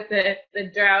with the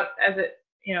drought as it,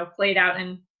 you know, played out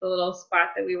in the little spot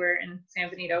that we were in San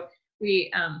Benito,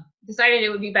 we decided it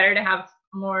would be better to have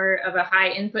more of a high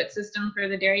input system for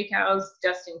the dairy cows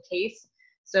just in case.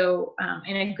 So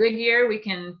in a good year, we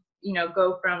can,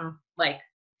 go from like,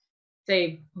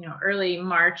 say, early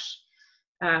March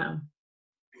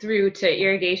through to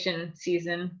irrigation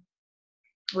season,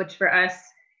 which for us,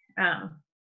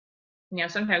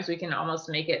 sometimes we can almost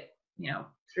make it,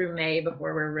 through May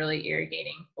before we're really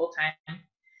irrigating full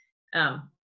time.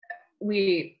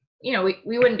 We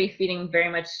wouldn't be feeding very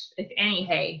much, if any,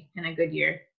 hay in a good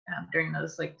year during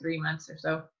those like 3 months or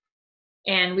so.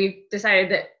 And we've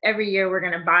decided that every year we're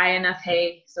going to buy enough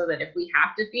hay so that if we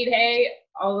have to feed hay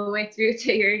all the way through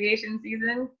to irrigation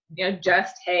season,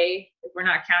 just hay, if we're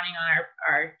not counting on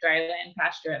our dry land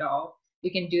pasture at all, we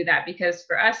can do that. Because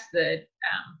for us,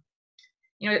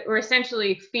 we're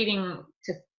essentially feeding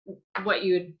to what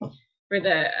you would for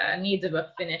the needs of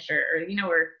a finisher,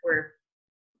 or we're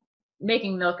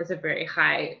making milk is a very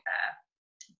high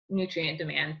nutrient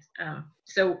demand.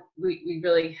 So we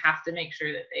really have to make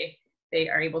sure that they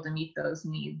are able to meet those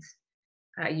needs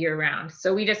year round.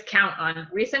 So we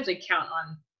essentially count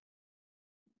on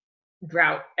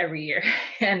drought every year.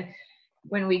 And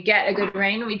when we get a good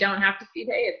rain, we don't have to feed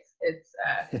hay. It's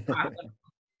awesome.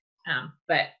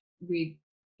 But we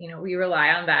rely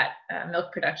on that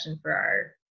milk production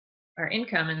for our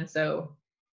income. And so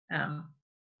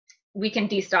we can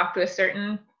destock to a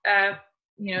certain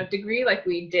degree. Like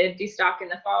we did destock in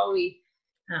the fall. We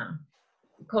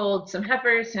culled some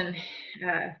heifers and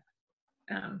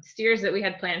steers that we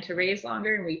had planned to raise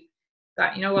longer, and we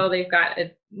thought, they've got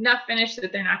enough finish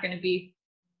that they're not going to be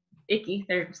icky.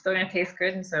 They're still going to taste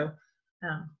good. And so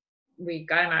we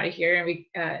got them out of here, and we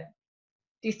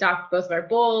destocked both of our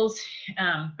bulls,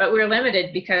 but we're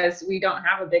limited because we don't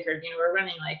have a big herd. We're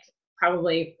running like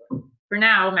probably for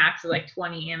now max of like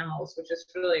 20 animals, which is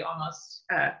really almost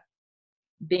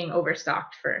being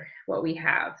overstocked for what we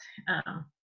have.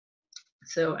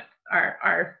 So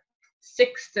our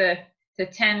 6 to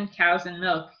 10 cows in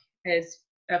milk is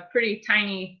a pretty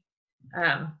tiny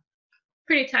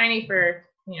for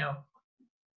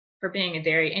for being a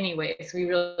dairy anyway. So we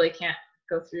really can't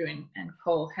go through and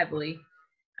cull heavily.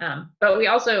 But we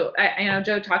also, I know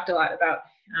Joe talked a lot about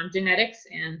genetics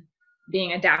and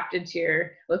being adapted to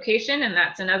your location, and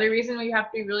that's another reason we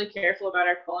have to be really careful about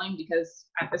our culling, because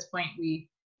at this point we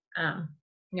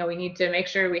need to make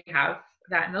sure we have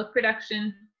that milk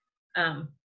production,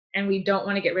 and we don't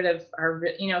want to get rid of our,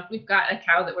 if we've got a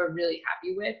cow that we're really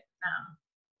happy with,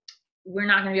 we're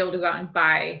not going to be able to go out and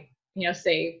buy,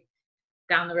 say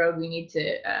down the road we need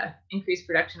to increase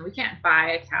production. We can't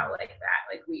buy a cow like that.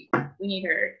 Like we need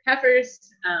her heifers,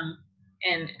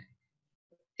 and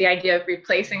the idea of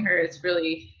replacing her is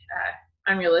really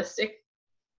unrealistic,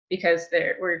 because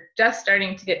we're just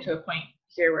starting to get to a point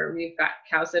here where we've got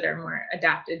cows that are more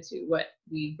adapted to what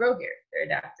we grow here. They're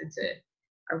adapted to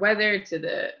our weather, to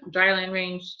the dryland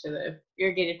range, to the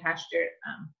irrigated pasture.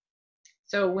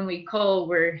 So when we cull,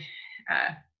 we're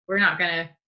not going to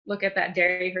look at that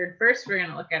dairy herd first. We're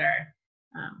going to look at our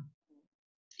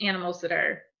animals that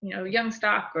are, young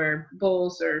stock or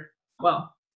bulls, or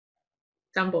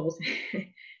some bulls,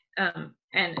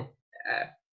 and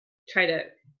try to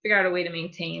figure out a way to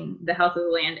maintain the health of the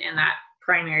land and that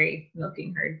primary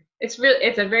milking herd. It's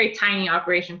a very tiny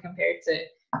operation compared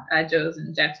to Joe's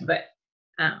and Jeff's, but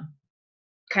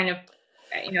kind of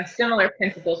similar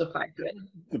principles apply to it.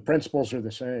 The principles are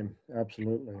the same.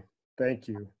 Absolutely. Thank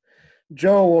you.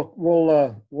 Joe,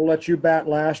 we'll let you bat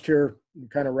last here and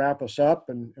kind of wrap us up,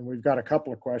 and we've got a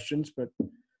couple of questions, but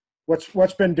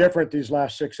what's been different these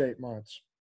last 6-8 months?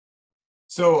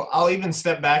 So I'll even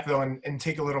step back though and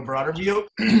take a little broader view,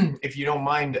 if you don't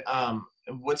mind.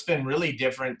 What's been really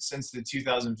different since the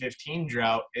 2015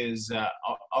 drought is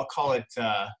I'll call it,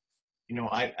 I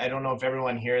don't know if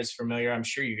everyone here is familiar. I'm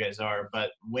sure you guys are,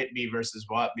 but Whitby versus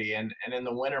Watby. And in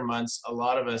the winter months, a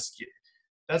lot of us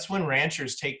that's when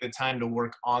ranchers take the time to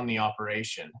work on the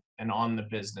operation and on the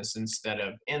business instead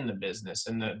of in the business.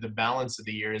 And the balance of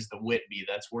the year is the Whitby,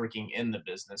 that's working in the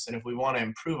business. And if we want to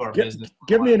improve our business.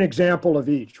 Give me an example of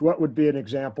each. What would be an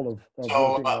example of working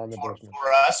on the business?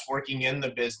 For us, working in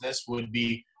the business would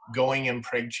be going and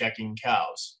preg checking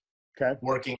cows. Okay.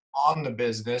 Working on the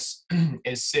business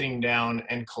is sitting down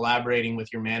and collaborating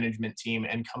with your management team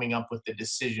and coming up with the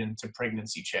decision to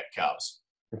pregnancy check cows.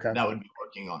 Okay. That would be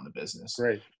working on the business.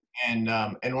 Great. And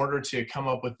in order to come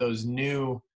up with those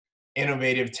new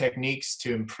innovative techniques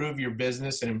to improve your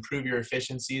business and improve your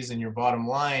efficiencies and your bottom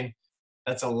line,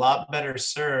 that's a lot better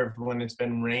served when it's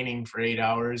been raining for 8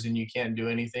 hours and you can't do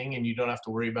anything and you don't have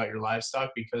to worry about your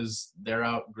livestock because they're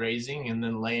out grazing and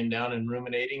then laying down and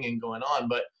ruminating and going on.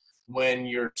 But when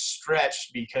you're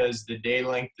stretched because the day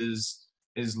length is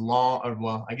is long, or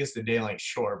well, I guess the day length's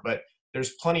short, but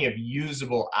there's plenty of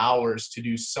usable hours to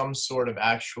do some sort of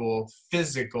actual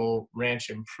physical ranch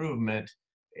improvement.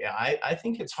 Yeah, I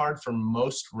think it's hard for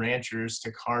most ranchers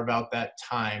to carve out that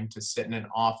time to sit in an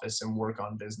office and work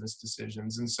on business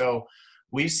decisions. And so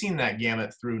we've seen that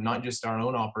gamut through not just our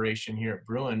own operation here at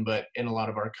Bruin, but in a lot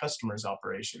of our customers'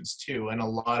 operations too, and a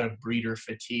lot of breeder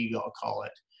fatigue, I'll call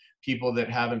it. People that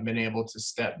haven't been able to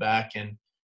step back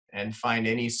and find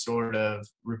any sort of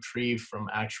reprieve from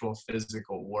actual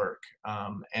physical work.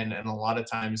 And a lot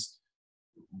of times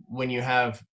when you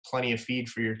have plenty of feed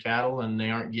for your cattle and they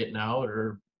aren't getting out,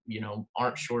 or,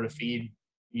 aren't short of feed,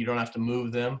 you don't have to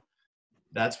move them.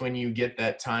 That's when you get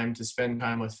that time to spend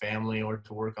time with family or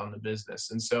to work on the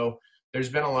business. And so there's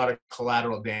been a lot of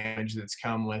collateral damage that's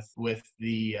come with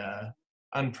the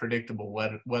unpredictable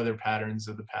weather patterns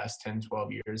of the past 10,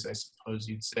 12 years, I suppose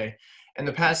you'd say. In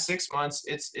the past 6 months,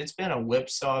 it's been a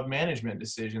whipsaw of management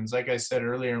decisions. Like I said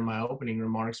earlier in my opening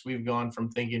remarks, we've gone from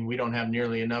thinking we don't have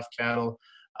nearly enough cattle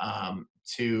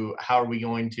to how are we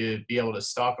going to be able to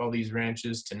stock all these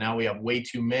ranches, to now we have way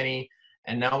too many.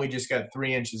 And now we just got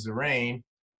 3 inches of rain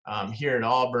here at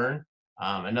Auburn.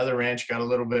 Another ranch got a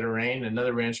little bit of rain.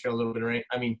 Another ranch got a little bit of rain.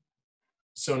 I mean,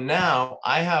 so now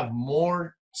I have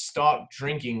more stocked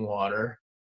drinking water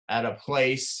at a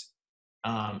place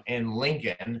in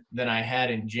Lincoln than I had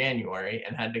in January,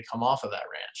 and had to come off of that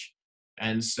ranch.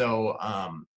 And so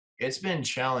it's been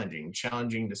challenging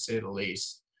to say the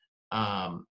least.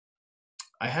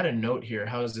 I had a note here.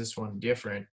 How is this one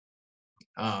different?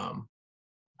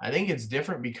 I think it's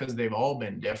different because they've all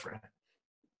been different.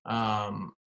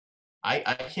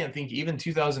 I can't think, even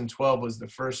 2012 was the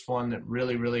first one that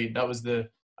really, that was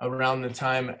around the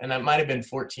time, and it might have been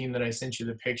 14 that I sent you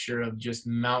the picture of just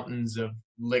mountains of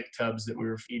lick tubs that we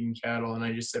were feeding cattle. And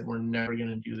I just said, we're never going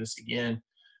to do this again.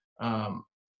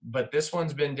 But this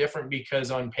one's been different because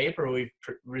on paper, we've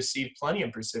received plenty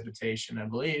of precipitation, I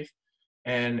believe.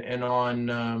 And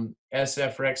on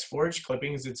SF Rex forage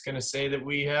clippings, it's going to say that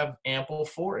we have ample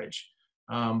forage.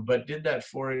 But did that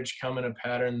forage come in a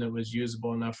pattern that was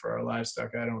usable enough for our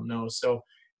livestock? I don't know. So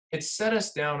it set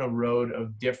us down a road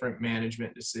of different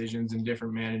management decisions and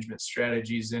different management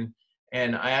strategies.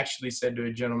 And I actually said to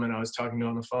a gentleman I was talking to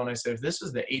on the phone, I said, if this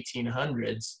was the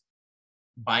 1800s,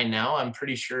 by now I'm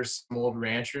pretty sure some old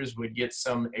ranchers would get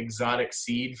some exotic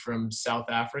seed from South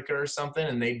Africa or something,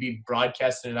 and they'd be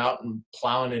broadcasting it out and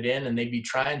plowing it in, and they'd be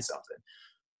trying something.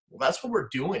 Well, that's what we're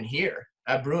doing here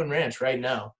at Bruin Ranch right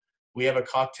now. We have a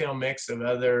cocktail mix of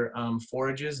other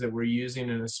forages that we're using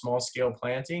in a small scale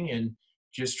planting, and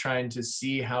just trying to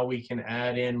see how we can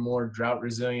add in more drought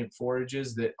resilient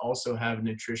forages that also have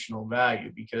nutritional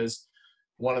value. Because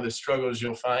one of the struggles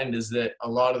you'll find is that a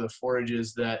lot of the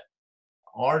forages that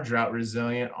are drought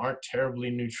resilient aren't terribly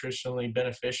nutritionally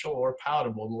beneficial or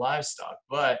palatable to livestock.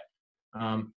 But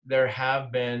there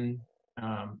have been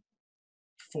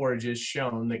forages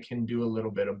shown that can do a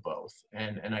little bit of both.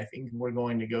 And I think we're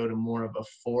going to go to more of a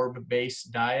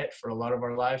forb-based diet for a lot of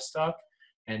our livestock,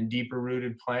 and deeper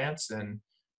rooted plants,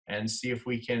 and see if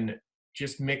we can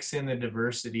just mix in the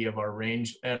diversity of our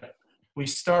range. We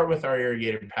start with our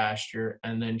irrigated pasture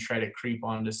and then try to creep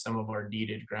onto some of our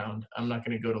deeded ground. I'm not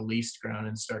going to go to leased ground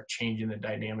and start changing the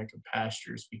dynamic of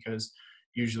pastures, because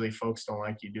usually folks don't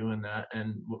like you doing that,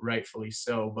 and rightfully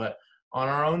so. But on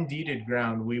our own deeded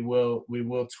ground, we will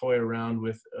toy around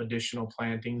with additional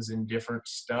plantings and different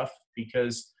stuff,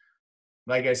 because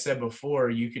like I said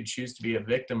before, you could choose to be a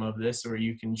victim of this, or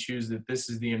you can choose that this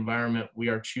is the environment we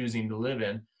are choosing to live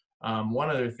in.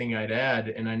 One other thing I'd add,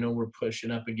 and I know we're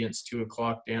pushing up against 2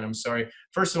 o'clock, Dan, I'm sorry.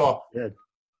 First of all, Good.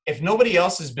 If nobody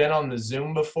else has been on the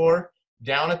Zoom before,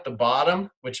 down at the bottom,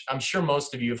 which I'm sure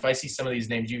most of you, if I see some of these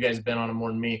names, you guys have been on them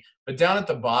more than me, but down at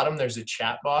the bottom, there's a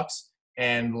chat box,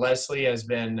 and Leslie has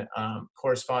been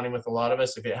corresponding with a lot of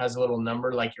us. If it has a little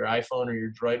number like your iPhone or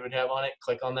your Droid would have on it,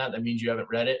 click on that. That means you haven't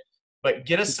read it. But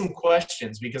get us some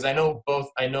questions, because I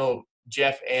know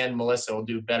Jeff and Melissa will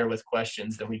do better with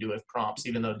questions than we do with prompts,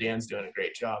 even though Dan's doing a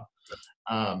great job.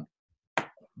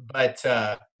 But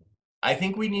I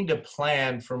think we need to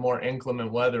plan for more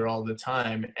inclement weather all the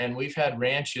time. And we've had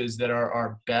ranches that are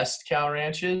our best cow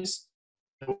ranches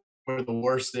that were the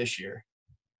worst this year.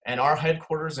 And our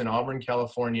headquarters in Auburn,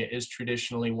 California is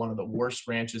traditionally one of the worst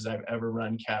ranches I've ever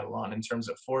run cattle on in terms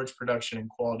of forage production and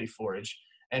quality forage.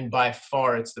 And by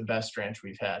far, it's the best ranch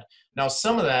we've had. Now,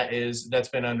 some of that's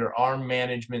been under our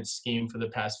management scheme for the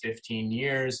past 15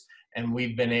 years, and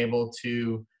we've been able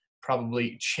to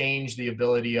probably change the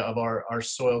ability of our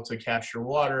soil to capture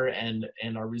water, and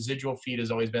our residual feed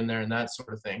has always been there and that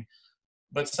sort of thing.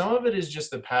 but some of it is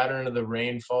just the pattern of the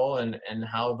rainfall and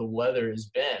how the weather has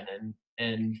been.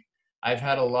 And I've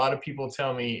had a lot of people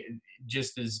tell me,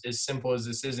 just as simple as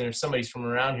this is, and if somebody's from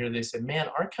around here, they said, man,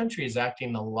 our country is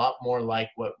acting a lot more like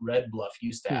what Red Bluff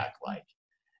used to act like.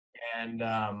 And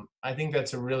I think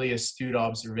that's a really astute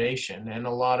observation. And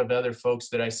a lot of other folks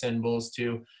that I send bulls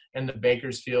to in the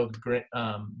Bakersfield,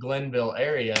 Glenville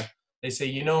area, they say,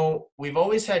 you know, we've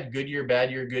always had good year,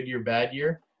 bad year, good year, bad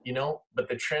year, you know, but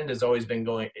the trend has always been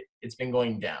it's been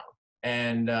going down.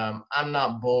 And I'm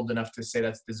not bold enough to say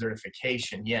that's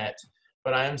desertification yet,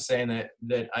 but I am saying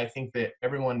that I think that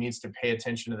everyone needs to pay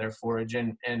attention to their forage.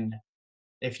 And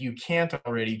if you can't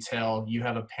already tell, you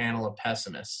have a panel of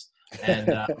pessimists.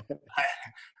 And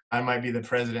I might be the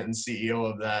president and CEO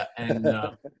of that. And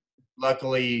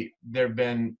luckily, there have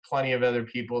been plenty of other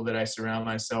people that I surround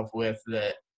myself with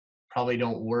that probably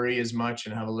don't worry as much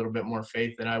and have a little bit more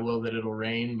faith than I will that it'll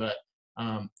rain. But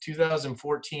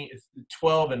 2014,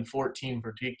 12 and 14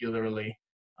 particularly,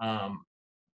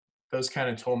 those kind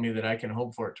of told me that I can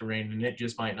hope for it to rain, and it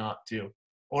just might not too.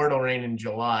 Or it'll rain in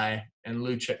July and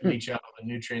leach out all the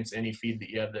nutrients, any feed that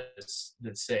you have that's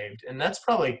saved. And that's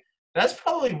probably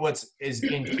what's is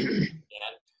interesting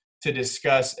to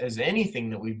discuss as anything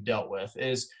that we've dealt with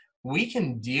is we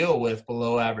can deal with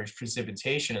below average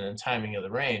precipitation and the timing of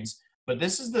the rains, but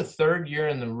this is the third year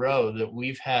in a row that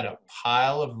we've had a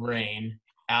pile of rain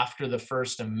after the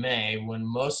 1st of May when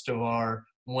most of our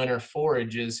winter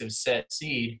forages have set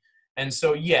seed. And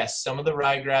so, yes, some of the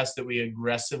ryegrass that we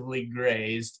aggressively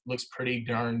grazed looks pretty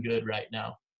darn good right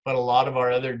now. But a lot of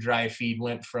our other dry feed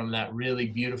went from that really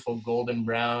beautiful golden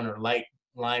brown or light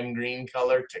lime green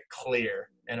color to clear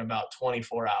in about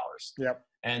 24 hours. Yep.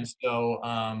 And so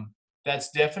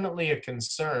that's definitely a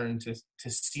concern to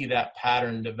see that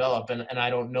pattern develop. And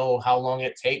I don't know how long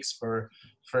it takes for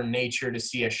nature to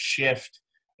see a shift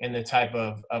in the type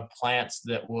of plants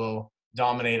that will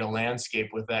dominate a landscape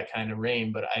with that kind of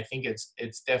rain. But I think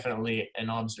it's definitely an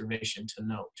observation to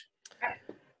note.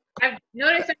 I've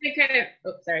noticed something kind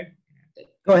of, sorry.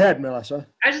 Go ahead, Melissa.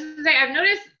 I was just going to say, I've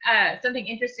noticed something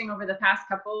interesting over the past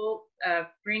couple of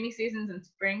rainy seasons and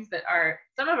springs that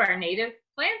some of our native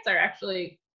plants are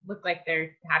actually look like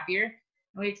they're happier.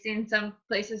 We've seen some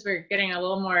places we're getting a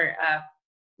little more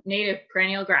native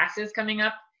perennial grasses coming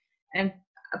up. And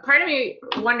a part of me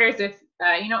wonders if,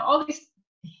 all these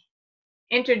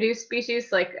introduced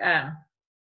species, like, as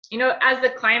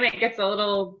the climate gets a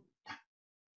little,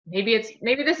 maybe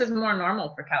this is more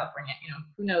normal for California,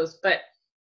 who knows, but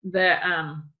the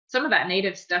some of that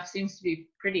native stuff seems to be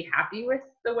pretty happy with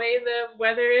the way the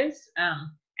weather is.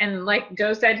 And like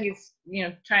Joe said, he's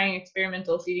trying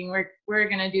experimental seeding. We're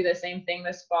going to do the same thing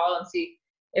this fall and see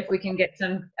if we can get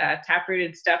some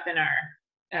taprooted stuff in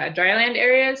our dryland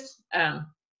areas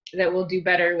that will do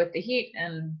better with the heat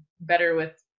and better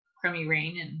with crummy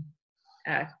rain.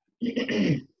 And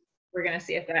we're going to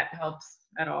see if that helps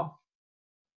at all.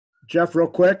 Jeff, real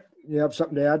quick, you have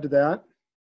something to add to that?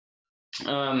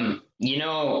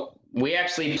 We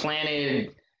actually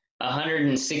planted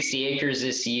 160 acres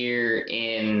this year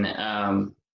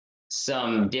in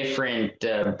some different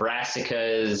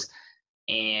brassicas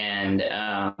and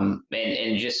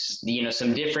just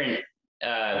some different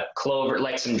clover,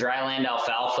 like some dryland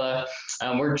alfalfa.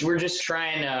 We're just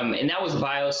trying, and that was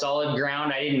biosolid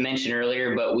ground. I didn't mention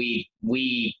earlier, but we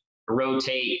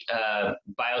rotate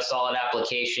biosolid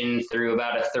application through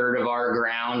about a third of our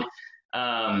ground.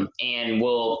 And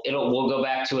we'll go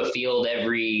back to a field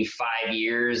every 5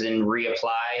 years and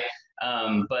reapply.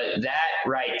 But that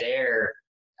right there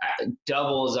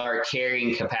doubles our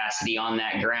carrying capacity on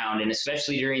that ground. And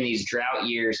especially during these drought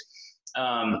years,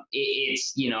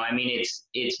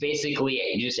 it's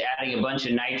basically just adding a bunch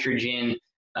of nitrogen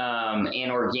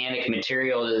and organic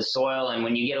material to the soil. And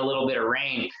when you get a little bit of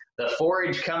rain, the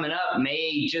forage coming up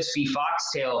may just be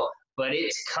foxtail, but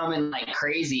it's coming like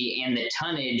crazy, and the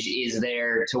tonnage is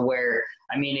there to where,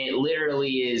 it literally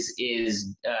is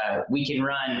we can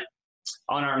run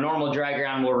on our normal dry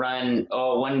ground. We'll run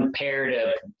one pair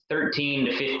to 13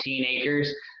 to 15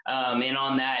 acres. And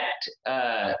on that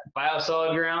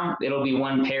biosolid ground, it'll be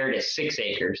one pair to 6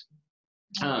 acres.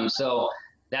 So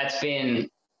that's been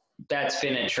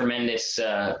a tremendous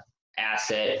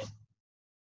asset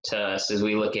to us as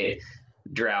we look at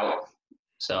drought.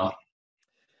 So.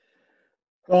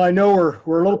 Well, I know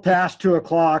we're a little past 2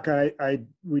 o'clock.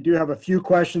 We do have a few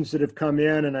questions that have come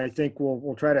in, and I think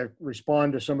we'll try to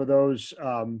respond to some of those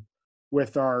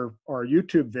with our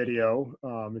YouTube video.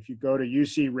 If you go to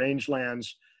UC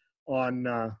Rangelands on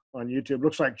YouTube,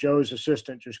 looks like Joe's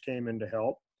assistant just came in to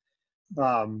help.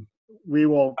 We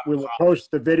will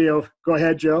post the video. Go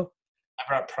ahead, Joe. I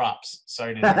brought props.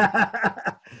 Sorry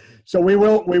to So we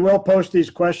will post these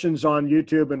questions on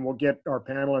YouTube, and we'll get our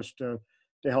panelists to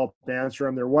help answer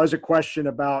them. There was a question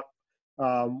about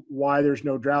why there's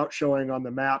no drought showing on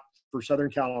the map for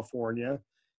Southern California.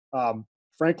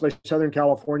 Frankly, Southern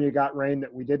California got rain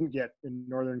that we didn't get in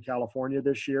Northern California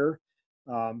this year.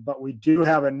 But we do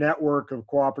have a network of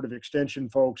cooperative extension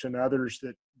folks and others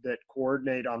that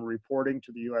coordinate on reporting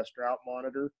to the U.S. Drought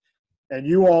Monitor. And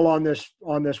you all on this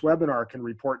webinar can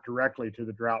report directly to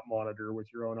the Drought Monitor with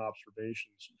your own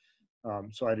observations.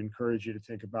 So I'd encourage you to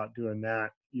think about doing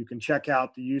that. You can check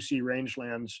out the UC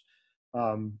Rangelands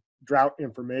Drought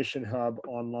Information Hub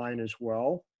online as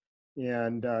well.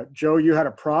 And Joe, you had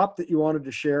a prop that you wanted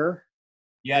to share?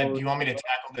 Yeah, do you want me to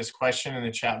tackle this question in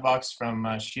the chat box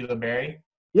from Sheila Berry?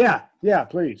 Yeah,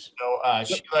 please. So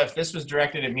Sheila, if this was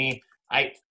directed at me,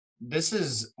 this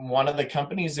is one of the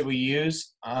companies that we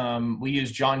use. We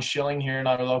use John Schilling here in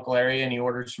our local area, and he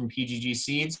orders from PGG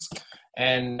Seeds.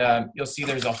 And you'll see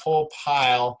there's a whole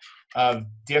pile of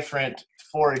different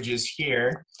forages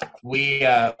here. We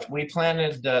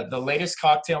planted the latest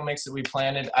cocktail mix that we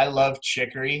planted. I love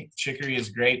chicory. Chicory is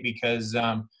great because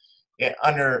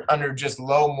under just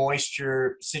low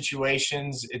moisture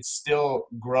situations, it's still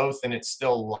growth and it's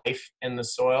still life in the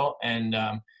soil, and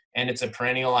it's a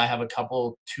perennial. I have a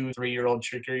couple 2-3-year-old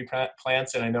chicory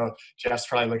plants, and I know Jeff's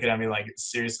probably looking at me like,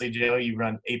 seriously, Joe, you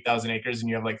run 8,000 acres and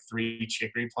you have like 3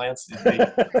 chicory plants?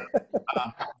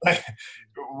 But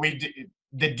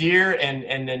the deer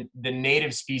and the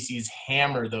native species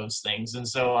hammer those things, and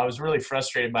so I was really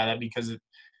frustrated by that because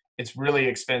it's really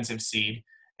expensive seed.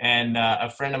 And a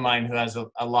friend of mine who has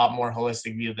a lot more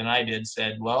holistic view than I did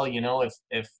said, well,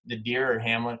 if the deer are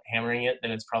hammering it,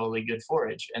 then it's probably good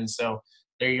forage. And so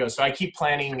there you go. So I keep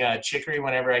planting chicory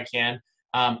whenever I can.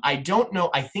 I don't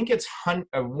know. I think it's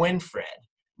Winfred,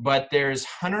 but there's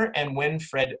Hunter and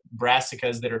Winfred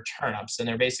brassicas that are turnips, and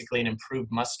they're basically an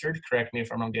improved mustard. Correct me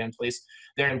if I'm wrong, Dan, please.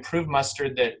 They're an improved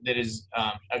mustard that is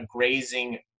a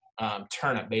grazing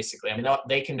turnip, basically. I mean,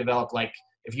 they can develop like,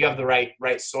 if you have the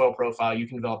right soil profile, you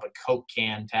can develop a Coke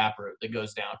can taproot that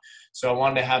goes down. So I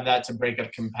wanted to have that to break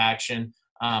up compaction.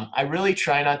 I really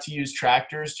try not to use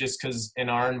tractors just because in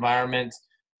our environment,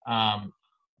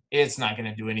 it's not going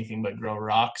to do anything but grow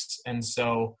rocks. And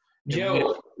so,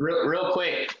 Joe, real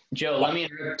quick, Joe, let me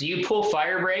interrupt. Do you pull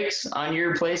fire breaks on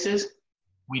your places?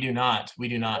 We do not.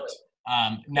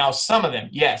 Now, some of them,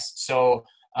 yes. So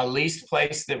a leased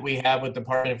place that we have with the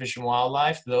Department of Fish and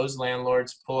Wildlife, those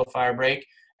landlords pull a fire break.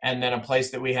 And then a place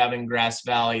that we have in Grass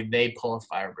Valley, they pull a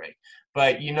fire break.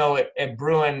 But, at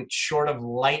Bruin, short of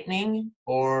lightning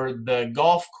or the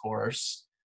golf course,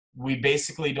 we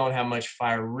basically don't have much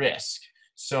fire risk.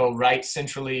 So right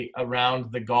centrally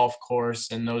around the golf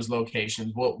course and those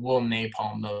locations, we'll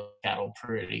napalm those cattle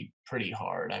pretty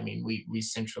hard. I mean, we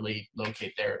centrally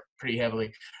locate there pretty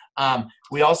heavily.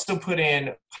 We also put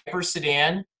in Piper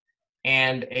Sedan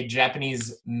and a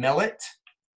Japanese millet,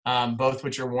 both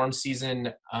which are warm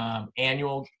season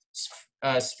annual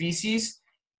species.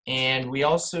 And we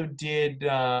also did,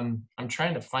 I'm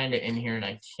trying to find it in here and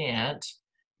I can't,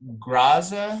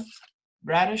 Graza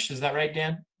radish. Is that right,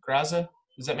 Dan? Graza?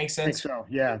 Does that make sense? I think so,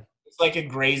 yeah. It's like a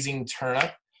grazing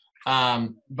turnip.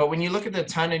 But when you look at the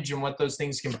tonnage and what those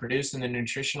things can produce and the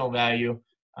nutritional value,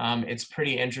 it's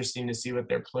pretty interesting to see what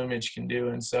their plumage can do.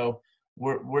 And so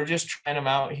we're just trying them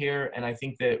out here, and I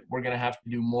think that we're going to have to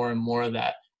do more and more of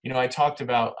that. I talked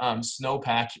about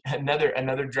snowpack.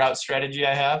 Another drought strategy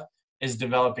I have is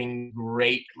developing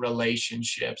great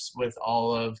relationships with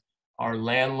all of our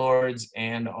landlords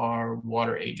and our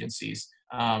water agencies.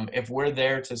 If we're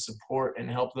there to support and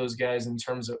help those guys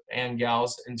and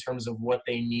gals in terms of what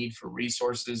they need for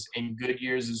resources in good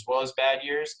years as well as bad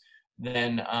years,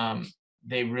 then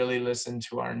they really listen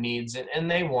to our needs, and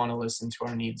they want to listen to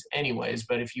our needs anyways.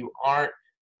 But if you aren't,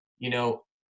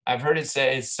 I've heard it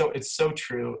say, it's so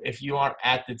true. If you aren't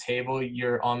at the table,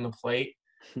 you're on the plate.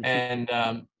 And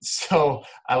so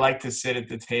I like to sit at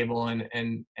the table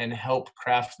and help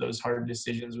craft those hard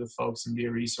decisions with folks and be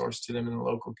a resource to them in the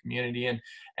local community.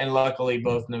 And luckily,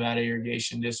 both Nevada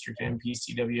Irrigation District and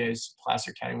PCWA's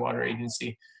Placer County Water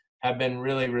Agency have been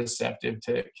really receptive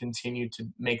to continue to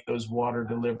make those water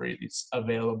deliveries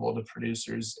available to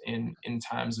producers in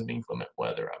times of inclement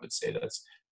weather. I would say that's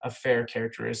a fair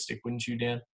characteristic, wouldn't you,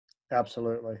 Dan?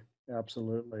 Absolutely.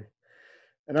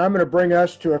 And I'm going to bring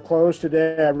us to a close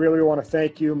today. I really want to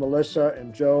thank you, Melissa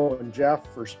and Joe and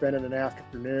Jeff, for spending an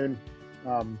afternoon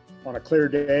on a clear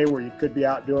day where you could be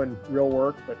out doing real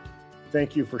work, but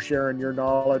thank you for sharing your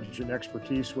knowledge and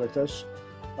expertise with us.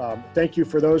 Thank you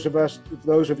for those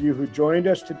of you who joined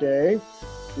us today.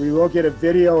 We will get a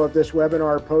video of this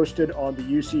webinar posted on the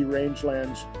UC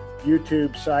Rangelands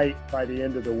YouTube site by the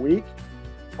end of the week.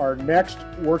 Our next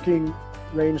Working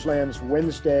Rangelands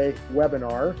Wednesday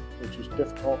webinar, which is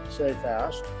difficult to say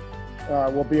fast,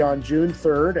 will be on June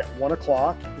 3rd at 1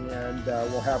 o'clock, and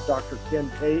we'll have Dr. Ken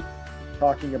Tate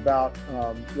talking about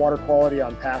water quality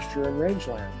on pasture and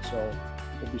rangeland. So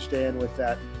we'll be staying with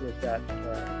that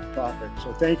topic.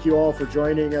 So thank you all for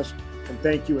joining us, and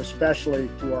thank you especially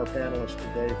to our panelists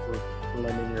today for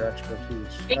lending your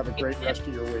expertise. Have a great rest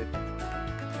of your week.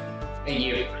 Thank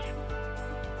you.